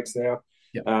about 4 weeks now.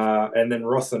 Yep. And then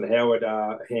Ross and Howard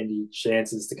are handy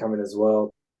chances to come in as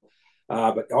well.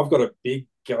 But I've got a big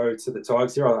go to the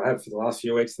Tigers here. I have for the last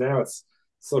few weeks now. It's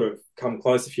sort of come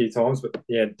close a few times, but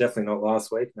yeah, definitely not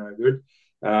last week. No good.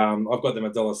 I've got them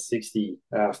 $1.60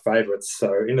 favourites,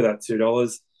 so into that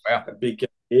 $2. Wow. A big game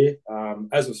here.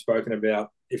 As we've spoken about,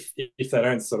 if they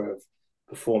don't sort of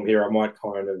perform here, I might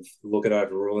kind of look at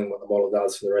overruling what the model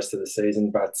does for the rest of the season.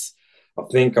 But I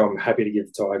think I'm happy to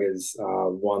give the Tigers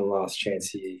one last chance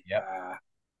here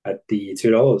at the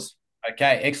 $2.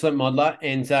 Okay, excellent, Modler.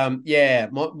 And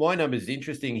my number's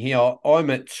interesting here.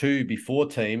 I'm at 2 before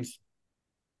teams,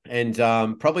 and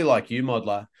probably like you,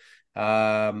 Modler.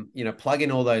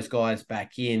 Plugging all those guys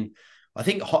back in. I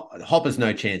think Hopper's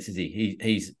no chance, is he?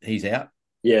 He's out.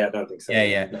 Yeah, I don't think so.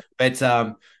 Yeah. No.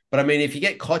 But I mean, if you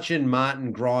get Cochin,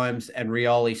 Martin, Grimes, and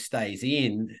Rioli stays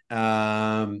in,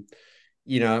 I'm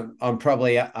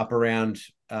probably up around,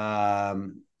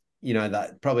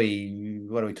 that probably,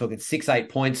 what are we talking? 6-8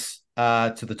 points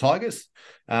to the Tigers.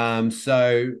 I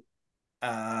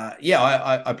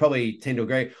probably tend to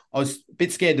agree. I was a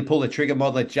bit scared to pull the trigger,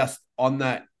 Modler, just on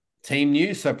that team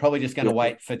news, so probably just going to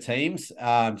wait for teams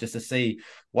just to see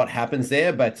what happens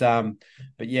there. But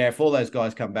yeah, if all those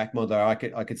guys come back,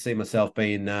 Modler, I could see myself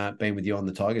being with you on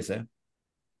the Tigers there.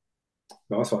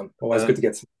 Nice one. Always good to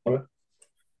get some on it.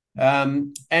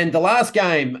 And the last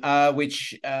game,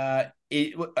 which I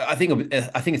think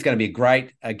it's going to be a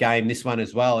great game, this one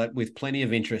as well, with plenty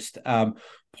of interest.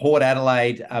 Port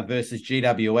Adelaide versus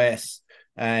GWS,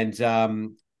 and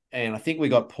I think we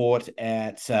got Port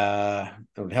at.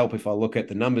 It would help if I look at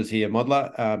the numbers here,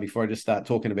 Modler, before I just start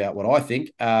talking about what I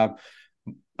think.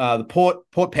 The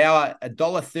Port Power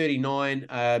 $1.39,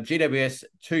 GWS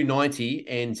 $2.90,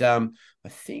 and I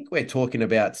think we're talking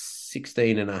about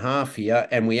 16.5 here,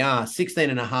 and we are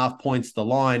 16.5 points the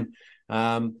line.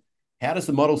 How does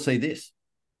the model see this?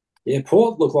 Yeah,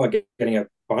 Port look like getting a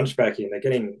bunch back in. They're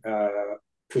getting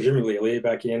presumably Aaliyah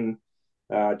back in,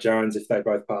 Jones if they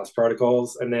both pass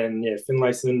protocols, and then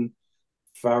Finlayson,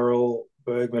 Farrell,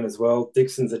 Bergman as well.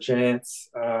 Dixon's a chance.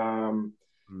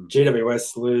 Mm.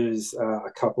 GWS lose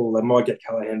a couple. They might get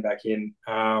Callahan back in.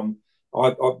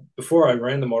 Before I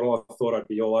ran the model, I thought I'd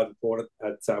be all over board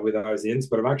with those ins,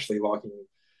 but I'm actually liking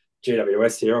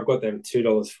GWS here. I've got them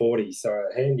 $2.40, so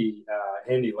a handy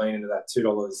lean into that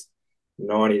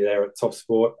 $2.90 there at Top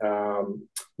Sport.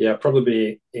 Yeah, probably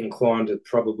be inclined to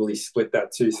probably split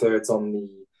that 2/3 on the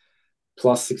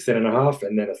plus 16.5,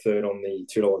 and then a third on the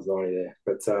 $2.90 there.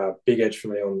 But big edge for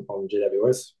me on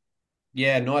GWS.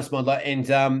 Yeah, nice modeler.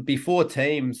 And before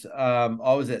teams, I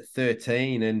was at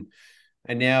 13,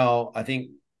 and now I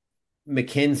think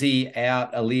Mackenzie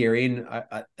out, Aaliyah in.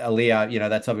 Aaliyah,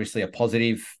 that's obviously a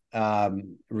positive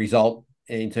result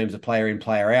in terms of player in,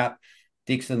 player out.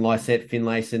 Dixon, Lysette,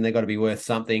 Finlayson, they've got to be worth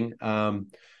something.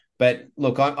 But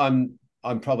look,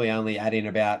 I'm probably only adding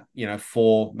about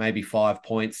 4, maybe 5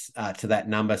 points to that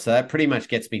number, so that pretty much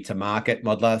gets me to market,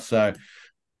 modeler. So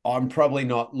I'm probably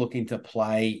not looking to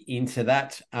play into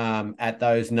that at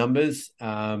those numbers.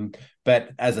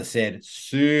 But as I said,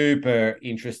 super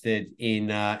interested in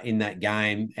that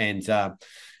game,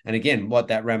 and again, what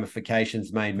that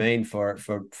ramifications may mean for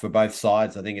both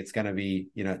sides. I think it's going to be,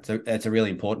 it's a really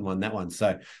important one, that one.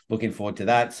 So looking forward to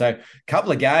that. So a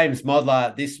couple of games,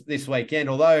 modeler, this weekend.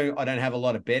 Although I don't have a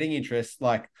lot of betting interest,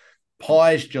 like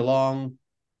Pies, Geelong,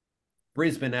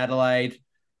 Brisbane, Adelaide,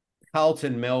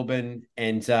 Carlton, Melbourne,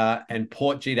 and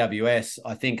Port GWS,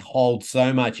 I think hold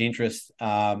so much interest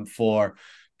for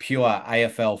pure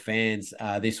AFL fans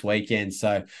this weekend.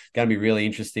 So going to be really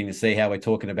interesting to see how we're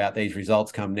talking about these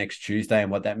results come next Tuesday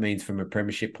and what that means from a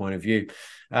premiership point of view.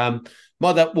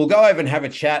 Mother, we'll go over and have a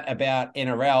chat about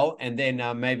NRL, and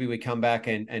then maybe we come back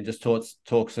and just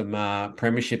talk some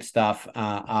premiership stuff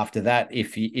after that,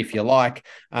 if you like.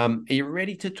 Are you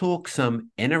ready to talk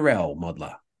some NRL,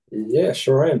 Modler? Yeah,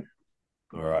 sure am.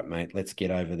 All right, mate, let's get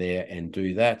over there and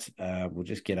do that. We'll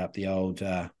just get up the old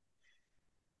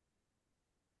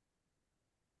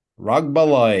rugby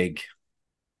league.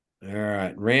 All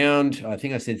right, round, I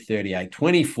think I said 38,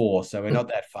 24. So we're not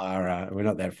that far. We're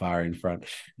not that far in front.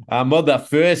 Well, the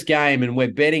first game, and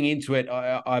we're betting into it,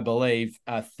 I believe,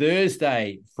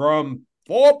 Thursday from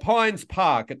Four Pines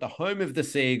Park at the home of the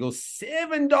Seagulls,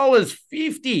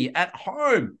 $7.50 at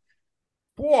home.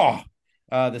 Whoa.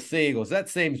 The Seagulls. That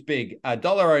seems big.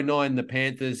 $1.09 the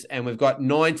Panthers, and we've got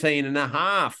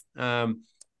 19.5.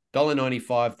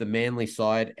 $1.95 the Manly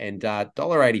side, and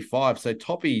 $1.85. So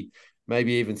Toppy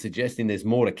maybe even suggesting there's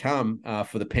more to come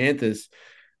for the Panthers.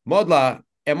 Modler,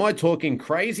 am I talking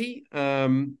crazy?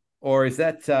 Or is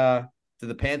that do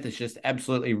the Panthers just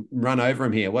absolutely run over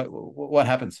him here? What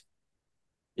happens?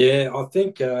 Yeah, I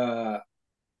think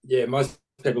most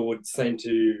people would seem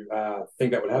to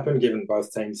think that would happen given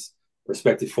both teams'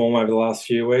 respective form over the last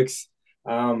few weeks.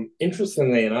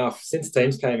 Interestingly enough, since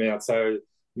teams came out, so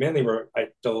Manly were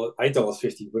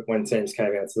 $8.50 when teams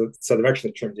came out, so they've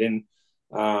actually trimmed in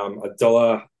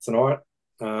 $1 tonight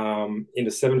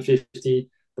into $7.50. The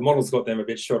model's got them a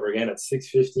bit shorter again at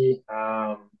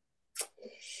 $6.50.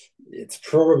 It's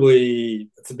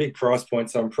a big price point,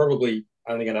 so I'm probably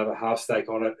only going to have a half stake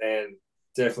on it, and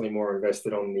definitely more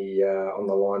invested on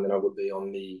the line than I would be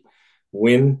on the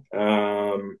win.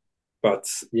 But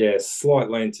yeah, slight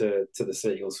lean to the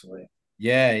Seagulls for me.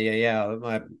 Yeah.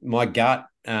 My gut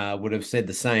would have said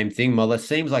the same thing, Muller.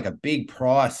 Seems like a big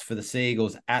price for the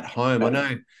Seagulls at home. I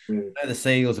know the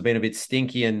Seagulls have been a bit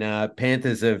stinky, and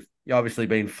Panthers have obviously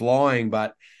been flying,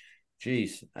 but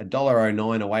geez,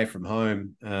 $1.09 away from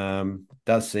home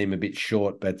does seem a bit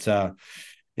short. But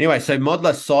anyway, so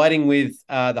Modler siding with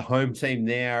the home team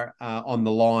there on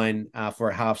the line for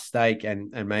a half stake,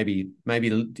 and maybe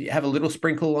do you have a little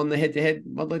sprinkle on the head-to-head,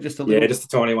 Modler? Just a little? Yeah, just a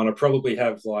tiny one. I probably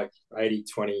have like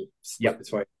 80-20 split Yep.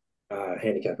 between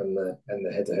handicap and the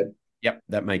head-to-head. Yep,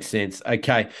 that makes sense.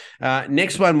 Okay.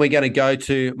 Next one we're going to go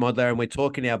to, Modler, and we're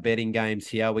talking our betting games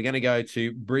here. We're going to go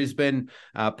to Brisbane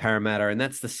Parramatta, and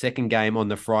that's the second game on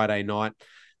the Friday night.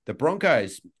 The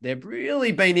Broncos, they've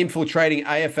really been infiltrating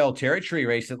AFL territory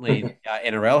recently,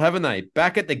 NRL, haven't they?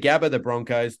 Back at the Gabba, the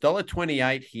Broncos,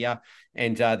 $1.28 here,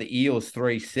 and the Eels,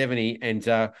 $3.70.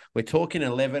 And we're talking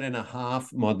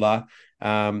 11.5, Modler.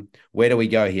 Where do we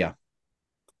go here?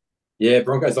 Yeah,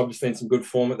 Broncos obviously in some good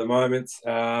form at the moment.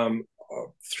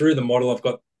 Through the model, I've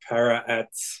got Para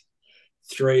at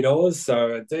 $3,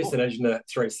 so a decent edge in at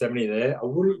 370 there. I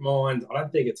wouldn't mind. I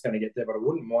don't think it's going to get there, but I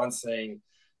wouldn't mind seeing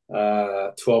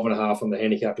 12.5 on the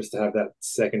handicap just to have that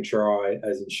second try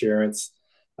as insurance.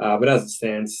 But as it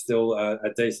stands, still a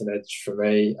decent edge for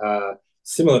me.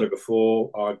 Similar to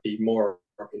before, I'd be more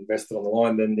invested on the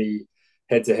line than the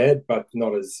head-to-head, but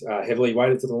not as heavily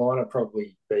weighted to the line. I'd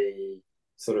probably be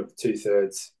sort of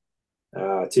 2/3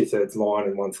 2/3 line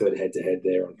and 1/3 head to head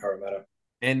there on Parramatta.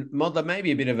 And Modler,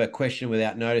 maybe a bit of a question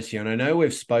without notice here, and I know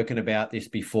we've spoken about this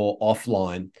before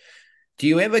offline. Do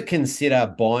you ever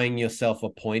consider buying yourself a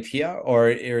point here, or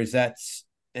is that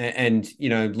and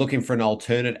looking for an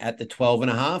alternate at the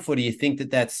 12.5, or do you think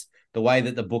that that's the way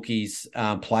that the bookies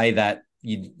play that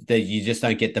you just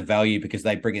don't get the value because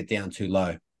they bring it down too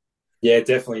low? Yeah,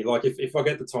 definitely. Like if I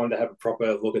get the time to have a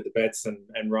proper look at the bets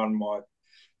and run my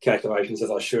calculations as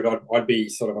I should, I'd be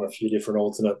sort of on a few different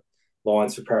alternate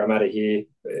lines for Parramatta here,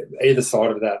 either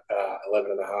side of that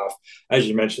 11.5. As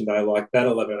you mentioned, though, like that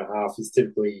 11.5 is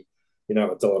typically,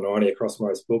 $1.90 across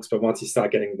most books. But once you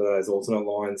start getting into those alternate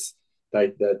lines,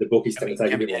 the bookies tend to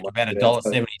take a bit Coming out more to about money a now. dollar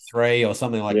So, 73 or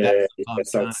something like that yeah, yeah. sometimes,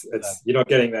 So can't it? So, it's you're not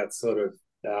getting that sort of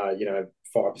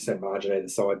 5% margin either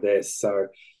side there. So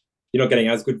you're not getting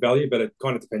as good value, but it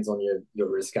kind of depends on your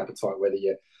risk appetite, whether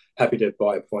you're happy to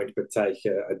buy a point but take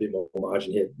a bit more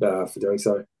margin here for doing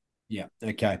so. yeah.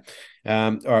 Okay.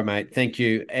 All right, mate. Thank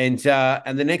you. And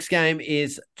the next game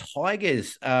is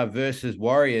Tigers versus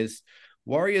Warriors.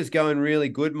 Warriors going really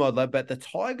good, Modler, but the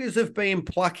Tigers have been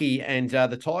plucky, and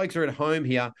the Tigers are at home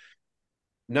here.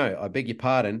 No, I beg your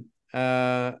pardon.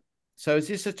 So is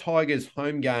this a Tigers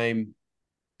home game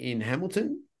in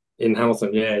Hamilton? In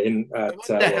Hamilton, yeah, in So at what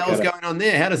the hell's Waikato. going on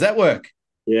there? How does that work?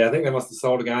 Yeah, I think they must have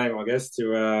sold a game, I guess,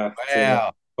 to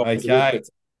Wow. balance a bit. Okay. But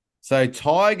So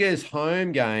Tigers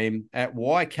home game at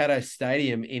Waikato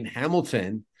Stadium in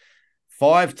Hamilton,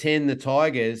 5.10 the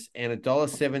Tigers and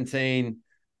 $1.17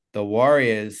 the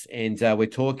Warriors. And we're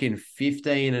talking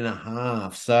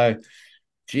 15.5. So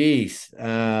geez,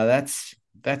 that's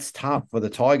tough for the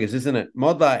Tigers, isn't it?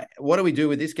 Modler, what do we do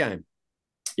with this game?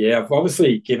 yeah, I've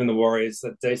obviously given the Warriors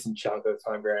a decent chunk of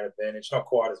home ground advantage, not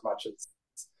quite as much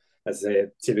as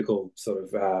their typical sort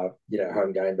of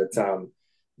home game, but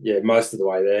yeah, most of the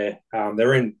way there.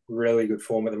 They're in really good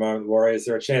form at the moment. The Warriors,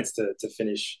 they're a chance to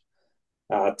finish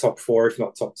top four, if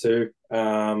not top two.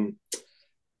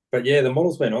 But yeah, the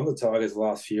model's been on the Tigers the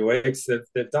last few weeks.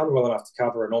 They've done well enough to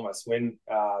cover and almost win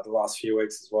the last few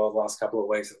weeks as well, the last couple of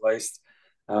weeks at least.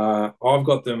 I've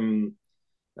got them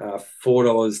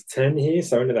 $4.10 here,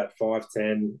 so into that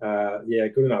 5.10. Yeah,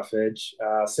 good enough edge.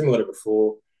 Similar to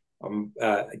before.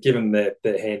 Given they're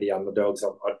handy underdogs,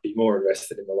 I'd be more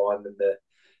invested in the line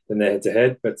than the head to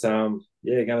head. But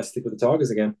yeah, going to stick with the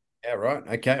Tigers again. Yeah, right.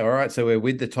 Okay. All right. So we're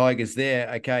with the Tigers there.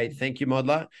 Okay. Thank you,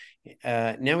 Modler.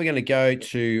 Now we're going to go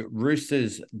to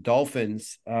Roosters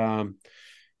Dolphins.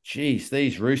 Geez,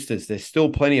 these Roosters, there's still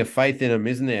plenty of faith in them,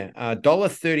 isn't there?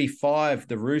 $1.35,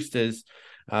 the Roosters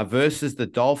versus the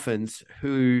Dolphins,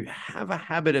 who have a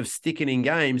habit of sticking in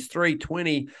games.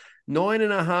 320,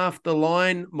 9.5 the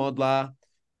line, Modler.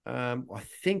 I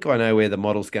think I know where the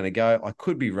model's going to go. I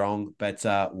could be wrong, but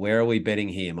where are we betting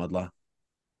here, Modler?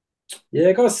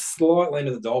 Yeah, got slightly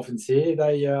into the Dolphins here.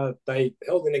 They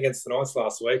held in against the Knights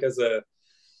last week as a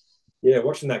yeah.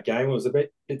 Watching that game was a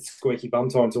bit squeaky bum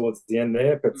time towards the end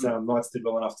there, but Knights did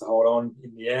well enough to hold on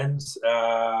in the end.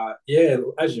 Yeah,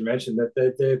 as you mentioned, that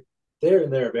they're there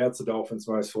and thereabouts the Dolphins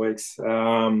most weeks.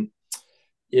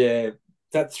 Yeah,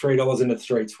 that $3 into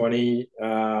 320,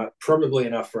 probably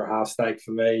enough for a half stake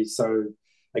for me. So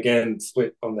again,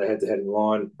 split on the head to head in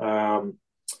line.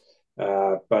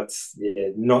 But yeah,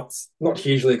 not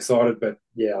hugely excited, but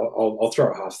yeah, I'll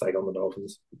throw a half stake on the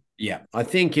Dolphins. Yeah, I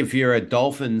think if you're a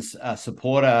Dolphins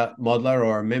supporter, modeler,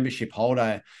 or a membership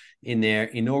holder in their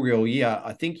inaugural year,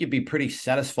 I think you'd be pretty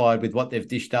satisfied with what they've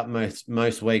dished up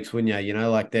most weeks, wouldn't you?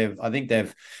 I think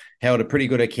they've held a pretty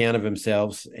good account of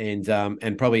themselves and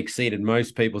probably exceeded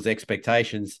most people's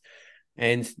expectations.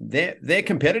 And they're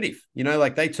competitive,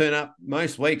 like they turn up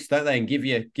most weeks, don't they, and give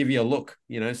you a look,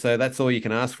 so that's all you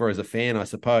can ask for as a fan, I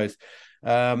suppose.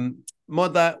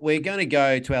 Modler, we're going to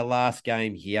go to our last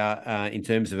game here in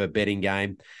terms of a betting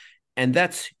game, and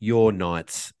that's your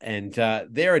Knights. And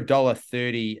they're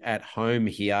 $1.30 at home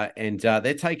here, and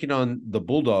they're taking on the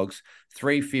Bulldogs,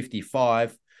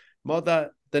 3.55. Modler,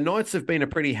 the Knights have been a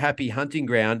pretty happy hunting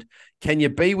ground. Can you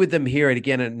be with them here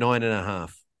again at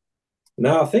 9.5?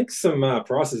 No, I think some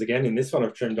prices again in this one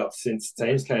have trimmed up since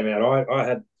teams came out. I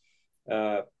had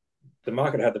uh, the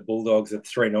market had the Bulldogs at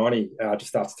 3.90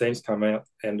 just after teams come out,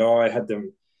 and I had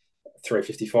them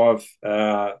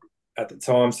 3.55 at the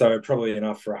time, so probably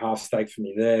enough for a half stake for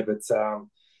me there. But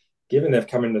given they've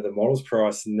come into the models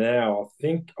price now, I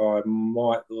think I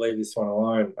might leave this one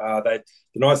alone. The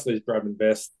Knights lose Bradman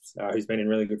Best, who's been in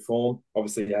really good form.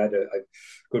 Obviously, he had a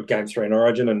good game three in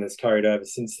Origin and has carried over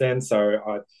since then. So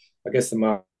I guess the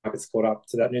market's caught up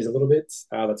to that news a little bit.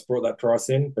 That's brought that price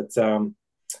in, but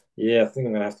yeah, I think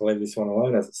I'm going to have to leave this one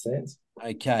alone as it stands.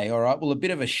 Okay, all right. Well, a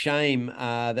bit of a shame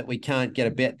that we can't get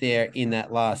a bet there in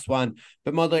that last one.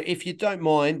 But Modler, if you don't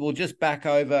mind, we'll just back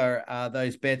over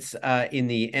those bets in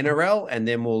the NRL, and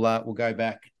then we'll go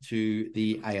back to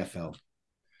the AFL.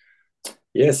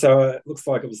 Yeah, so it looks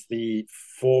like it was the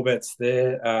four bets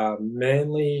there.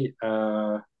 Manly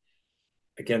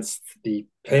against the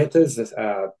Panthers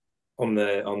on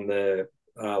the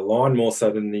line more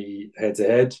so than the head to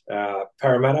head.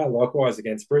 Parramatta likewise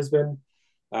against Brisbane.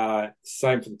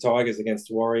 Same for the Tigers against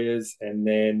Warriors, and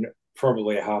then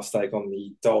probably a half stake on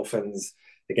the Dolphins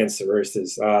against the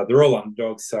Roosters. They're all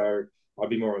underdogs, so I'd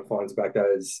be more inclined to back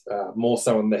those more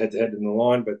so on the head to head than the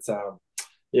line. But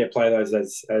yeah, play those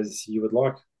as you would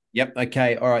like. Yep.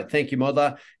 Okay. All right. Thank you,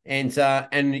 Modler.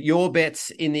 And your bets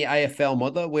in the AFL,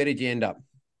 Modler, where did you end up?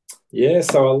 Yeah,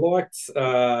 so I liked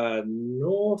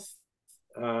North.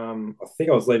 I think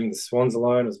I was leaving the Swans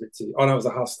alone. It was a bit too. Oh no, it was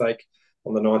a half stake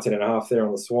on the 19 and a half there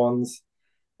on the Swans.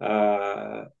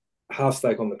 Uh, Half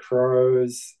stake on the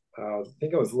Crows. I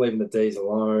think I was leaving the D's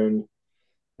alone.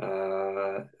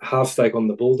 Half stake on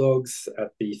the Bulldogs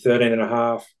at the 13 and a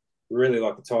half. Really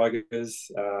like the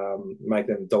Tigers. Make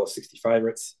them $1.60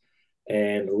 favourites.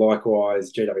 And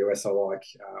likewise, GWS I like.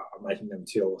 I'm making them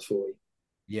 $2.40.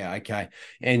 Yeah, okay.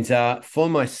 And for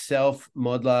myself,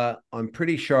 Modler, I'm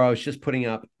pretty sure I was just putting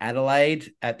up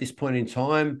Adelaide at this point in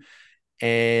time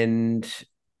and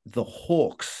the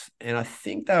Hawks. And I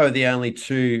think they were the only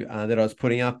two that I was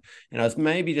putting up. And I was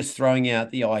maybe just throwing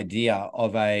out the idea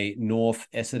of a North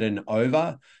Essendon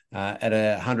over at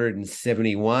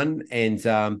 171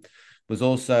 and was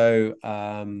also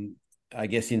I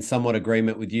guess in somewhat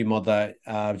agreement with you, Modler,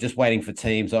 just waiting for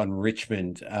teams on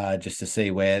Richmond just to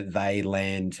see where they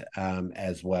land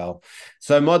as well.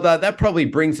 So, Modler, that probably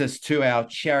brings us to our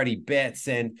charity bets.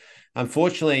 And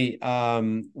unfortunately, I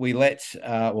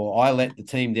let the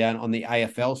team down on the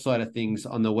AFL side of things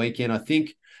on the weekend. I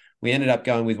think we ended up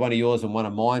going with one of yours and one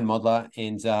of mine, Modler.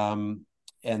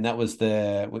 And that was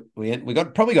we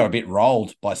probably got a bit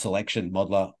rolled by selection,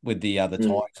 Modler, with the Mm.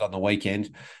 Tigers on the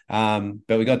weekend.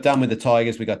 But we got done with the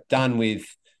Tigers. We got done with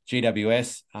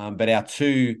GWS. But our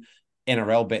two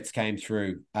NRL bets came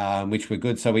through, which were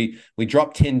good. So we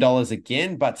dropped $10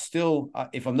 again, but still,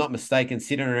 if I'm not mistaken,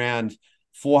 sitting around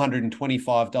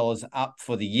 $425 up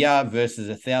for the year versus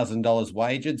 $1,000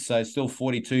 wagered. So still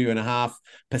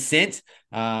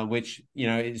 42.5%, which,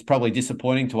 is probably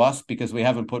disappointing to us because we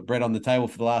haven't put bread on the table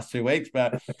for the last 2 weeks,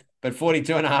 but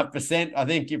 42.5%, I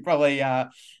think you probably,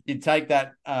 you'd take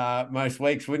that most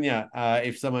weeks, wouldn't you?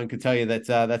 If someone could tell you that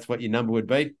that's what your number would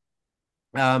be.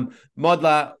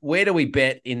 Modler, where do we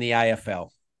bet in the AFL?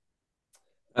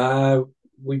 Uh,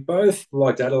 we both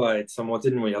liked Adelaide somewhat,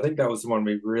 didn't we? I think that was the one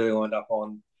we really lined up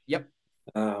on. Yep.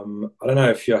 I don't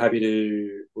know if you're happy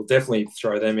to. We'll definitely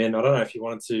throw them in. I don't know if you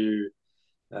wanted to.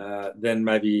 Then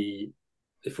maybe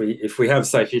if we have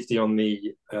say 50 on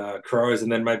the Crows,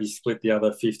 and then maybe split the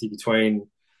other 50 between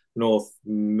North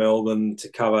Melbourne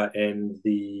to cover and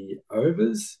the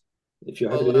overs. If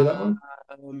you're happy to Well, do that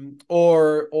one.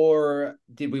 or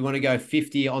did we want to go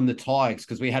 50 on the Tigers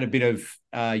because we had a bit of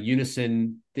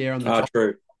unison there on the top?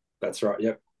 True. That's right.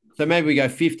 Yep. So maybe we go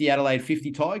 50 Adelaide,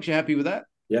 50 Tigers. You happy with that?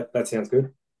 Yep. That sounds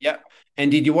good. Yep.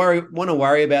 And did you want to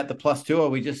worry about the +2, or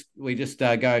we just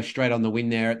go straight on the win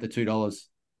there at the $2?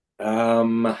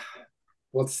 Um,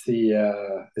 what's the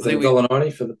I is it think a we dollar 90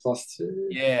 for the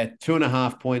 +2?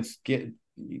 2.5 points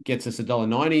gets us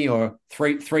 $1.90, or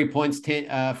three points 10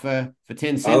 for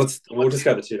 10 cents. We'll just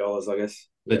go the $2, I guess.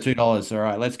 The Yep. $2. All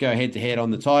right, let's go head to head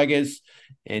on the Tigers,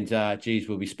 and geez,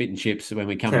 we'll be spitting chips when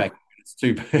we come back. It's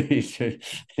two.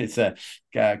 It's a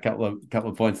couple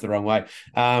of points the wrong way.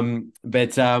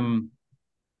 But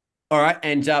all right,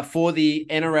 and for the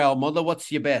NRL, Modler,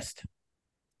 what's your best?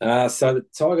 So the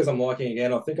Tigers I'm liking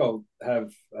again. I think I'll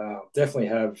have definitely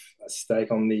have a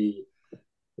stake on the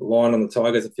line on the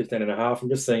Tigers at 15 and a half. I'm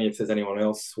just seeing if there's anyone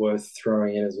else worth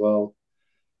throwing in as well.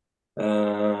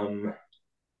 I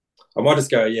might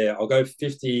just go, yeah, I'll go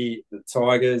 50 the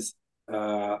Tigers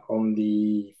on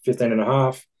the 15 and a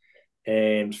half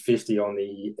and 50 on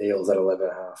the Eels at 11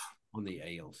 and a half. On the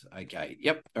Eels. Okay.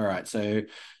 Yep. All right. So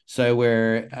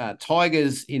we're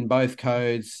Tigers in both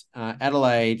codes,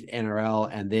 Adelaide NRL,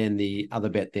 and then the other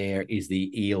bet there is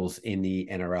the Eels in the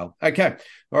NRL. Okay.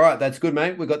 All right. That's good,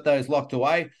 mate. We got those locked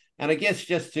away. And I guess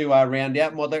just to round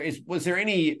out, Modler, was there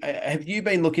any? Have you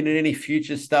been looking at any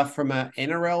future stuff from a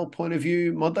NRL point of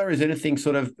view, Modler? Is anything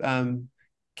sort of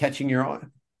catching your eye?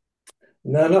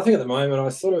 No, nothing at the moment. I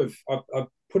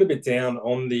put a bit down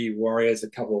on the Warriors a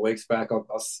couple of weeks back. I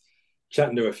was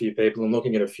chatting to a few people and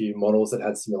looking at a few models that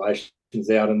had simulations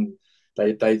out, and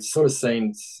they sort of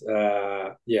seemed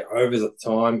overs at the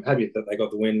time. Happy that they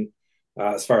got the win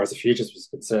as far as the futures was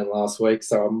concerned last week.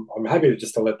 So I'm happy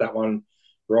to let that one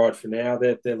ride for now.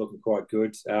 They're looking quite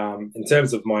good. In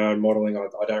terms of my own modelling, I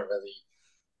don't really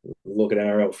look at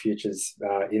NRL futures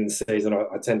in season.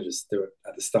 I tend to just do it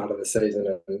at the start of the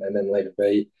season and then leave it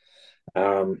be.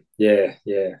 Yeah.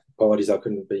 Apologies, I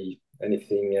couldn't be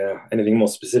anything more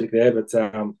specific there, but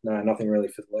no, nothing really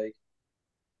for the league.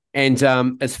 And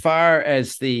as far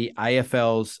as the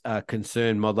AFL's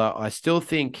concerned, Modler, I still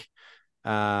think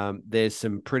there's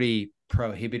some pretty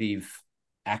prohibitive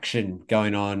action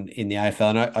going on in the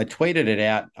AFL. And I tweeted it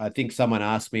out. I think someone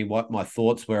asked me what my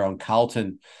thoughts were on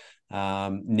Carlton.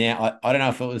 Now, I don't know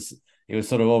if it was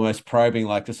sort of almost probing,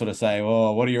 like to sort of say,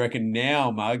 "Oh, what do you reckon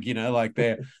now, Mug?" You know, like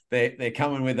they're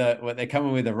coming with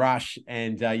a rush,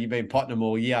 and you've been potting them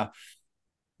all year.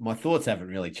 My thoughts haven't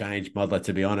really changed, Modler,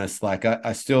 to be honest. Like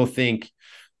I still think,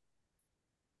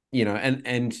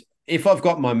 and if I've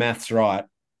got my maths right,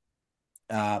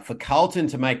 for Carlton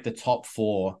to make the top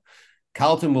four,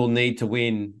 Carlton will need to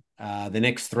win the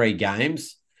next three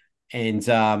games,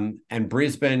 and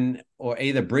Brisbane, or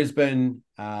either Brisbane,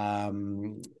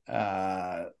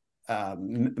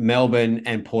 Melbourne,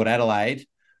 and Port Adelaide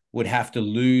would have to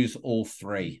lose all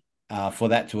three for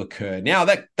that to occur. Now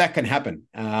that can happen,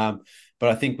 but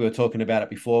I think we were talking about it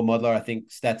before, Modler. I think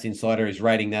Stats Insider is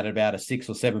rating that at about a 6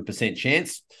 or 7%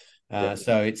 chance.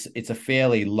 So it's a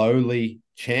fairly lowly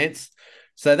chance.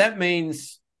 So that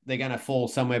means they're going to fall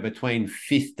somewhere between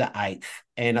 5th to 8th.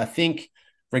 And I think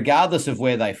regardless of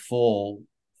where they fall,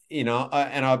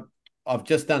 I've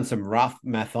just done some rough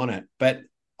math on it, but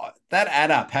that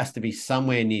add up has to be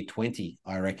somewhere near 20,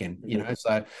 I reckon.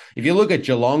 So if you look at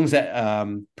Geelong's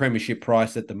premiership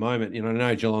price at the moment, I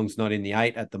know Geelong's not in the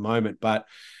 8 at the moment, but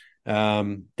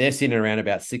they're sitting around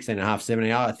about 16.5,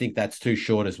 17. I think that's too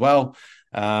short as well.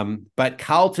 But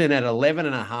Carlton at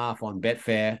 11.5 on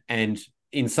Betfair, and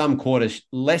in some quarters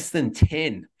less than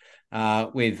 10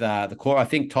 with the core. I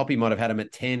think Toppy might have had him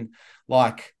at 10.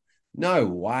 Like, no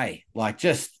way. Like,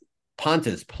 just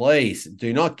punters, please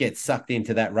do not get sucked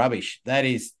into that rubbish. That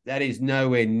is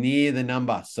nowhere near the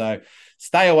number. So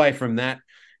stay away from that.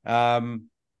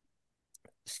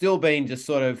 Still been just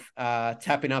sort of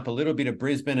tapping up a little bit of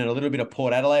Brisbane and a little bit of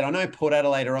Port Adelaide. I know Port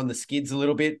Adelaide are on the skids a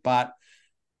little bit, but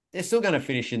they're still going to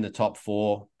finish in the top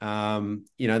four.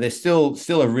 They're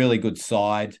still a really good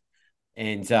side.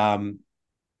 And,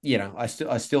 I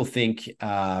still think,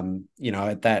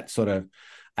 at that sort of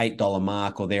 $8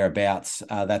 mark or thereabouts,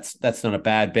 that's not a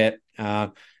bad bet.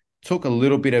 Took a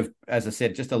little bit of, as I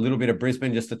said, just a little bit of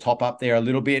Brisbane just to top up there a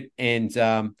little bit. And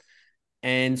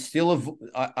still,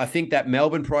 I think that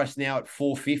Melbourne price now at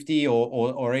 450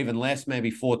 or even less,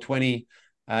 maybe 420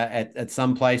 at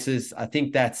some places. I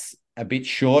think that's a bit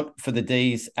short for the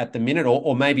D's at the minute,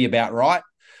 or maybe about right.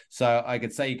 So I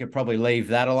could say you could probably leave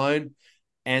that alone.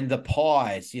 And the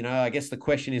pies, I guess the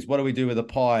question is, what do we do with the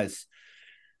pies?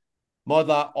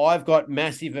 Modler, I've got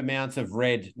massive amounts of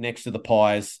red next to the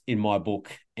pies in my book,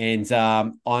 and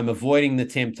I'm avoiding the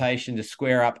temptation to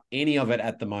square up any of it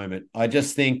at the moment. I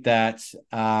just think that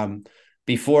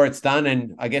before it's done,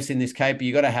 and I guess in this caper,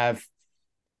 you got to have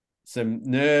some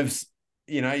nerves.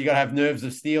 You got to have nerves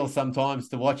of steel sometimes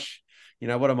to watch.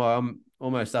 What am I? I'm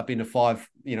almost up into five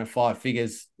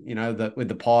figures. With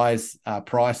the pies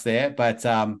price there, but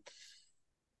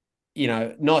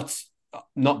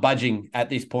not budging at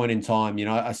this point in time.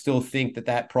 I still think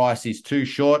that price is too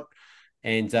short,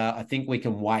 and I think we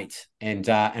can wait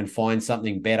and find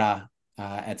something better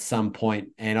at some point.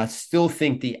 And I still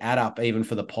think the add up, even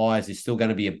for the pies, is still going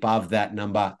to be above that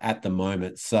number at the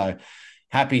moment. So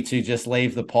happy to just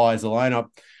leave the pies alone. I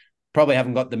probably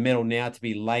haven't got the metal now to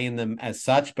be laying them as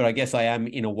such, but I guess I am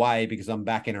in a way because I'm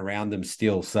backing around them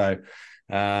still. So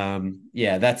I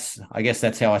guess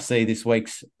that's how I see this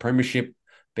week's premiership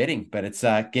betting, but it's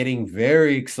getting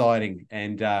very exciting.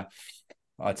 And I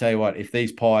tell you what, if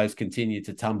these pies continue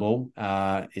to tumble,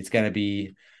 it's going to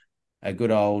be a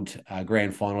good old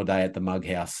grand final day at the Mug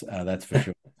House. That's for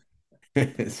sure.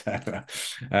 So,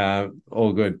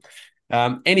 all good.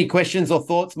 Any questions or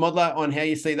thoughts, Modler, on how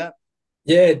you see that?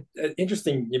 Yeah,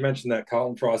 interesting. You mentioned that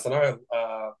Carlton price. I know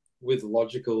with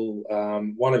Logical,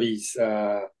 one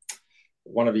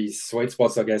of his sweet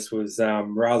spots, I guess, was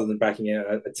rather than backing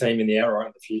a team in the outright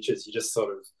in the futures, you just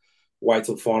sort of wait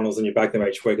till finals and you back them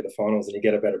each week at the finals and you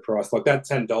get a better price. Like that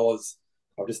 $10,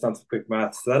 I've just done some quick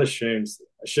maths. So that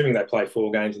assuming they play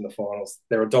 4 games in the finals,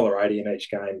 they're $1.80 in each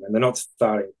game, and they're not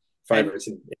starting favourites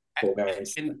in 4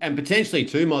 games. And potentially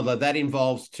too, Modler, that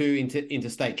involves 2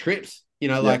 interstate trips.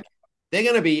 Yeah. they're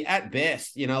going to be at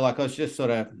best, like I was just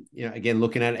sort of, again,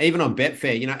 looking at it, even on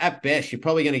Betfair, at best, you're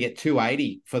probably going to get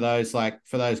 280 for those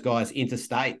guys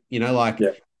interstate, like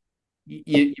Yeah,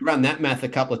 you run that math a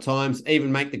couple of times,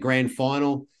 even make the grand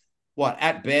final. What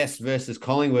at best versus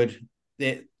Collingwood,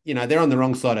 they're on the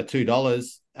wrong side of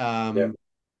 $2.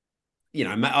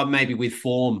 yeah, Maybe with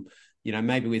form,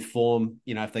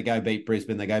 if they go beat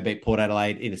Brisbane, they go beat Port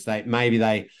Adelaide interstate, maybe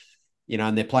they,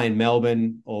 and they're playing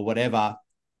Melbourne or whatever.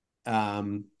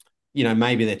 Maybe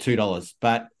they're $2,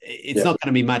 but it's yeah. not going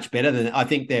to be much better than. I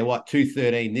think they're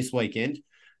 213 this weekend.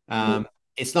 Mm.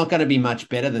 It's not going to be much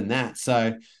better than that.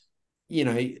 So,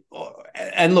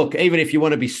 and look, even if you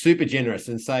want to be super generous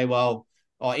and say, well,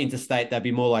 interstate, that'd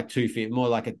be more like 250, more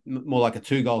like a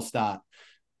 2-goal start.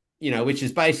 Which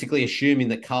is basically assuming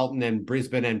that Carlton and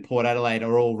Brisbane and Port Adelaide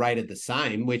are all rated the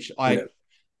same, which Yeah,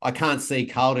 I can't see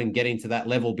Carlton getting to that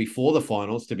level before the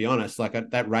finals, to be honest. Like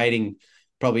that rating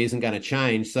probably isn't going to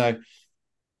change. So,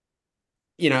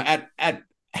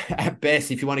 at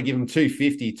best, if you want to give them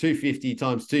 250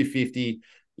 times 250,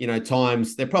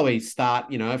 times they probably start,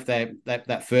 if they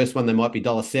that first one, they might be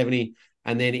 $1.70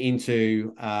 and then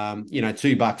into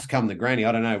 $2 come the granny.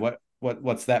 I don't know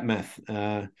what's that math.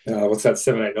 what's that?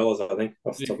 $7, $8, I think,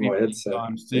 off the top of my head. 250 So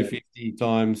times yeah, 250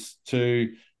 times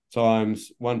 2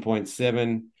 times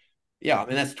 1.7. Yeah, I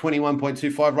mean that's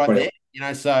 21.25 right 20.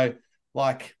 there. So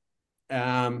like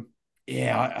I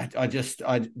just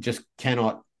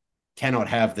cannot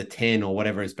have the 10 or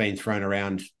whatever has been thrown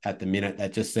around at the minute.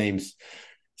 That just seems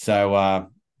so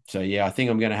yeah, I think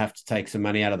I'm going to have to take some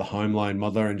money out of the home loan,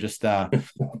 Mother, and just go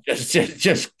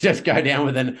down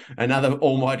with another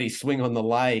almighty swing on the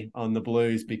lay on the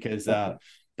Blues, because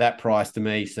that price to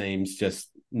me seems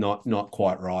just not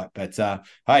quite right. But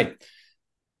hey,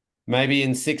 maybe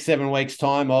in 6-7 weeks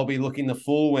time, I'll be looking the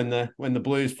fool when the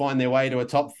Blues find their way to a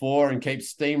top 4 and keep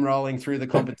steamrolling through the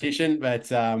competition. But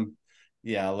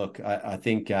yeah, look, I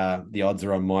think the odds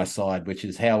are on my side, which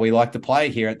is how we like to play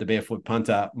here at the Barefoot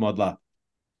Punter, Modler.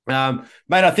 Mate,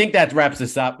 I think that wraps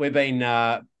us up. We've been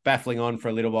baffling on for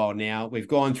a little while now. We've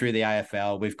gone through the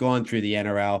AFL, we've gone through the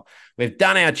NRL, we've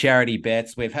done our charity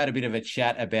bets, we've had a bit of a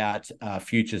chat about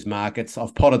futures markets.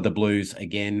 I've potted the Blues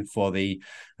again for the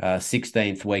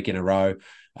 16th week in a row.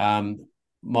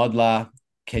 Modler,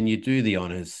 can you do the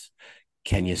honours?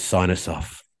 Can you sign us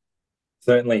off?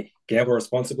 Certainly gamble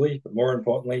responsibly, but more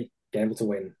importantly, gamble to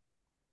win.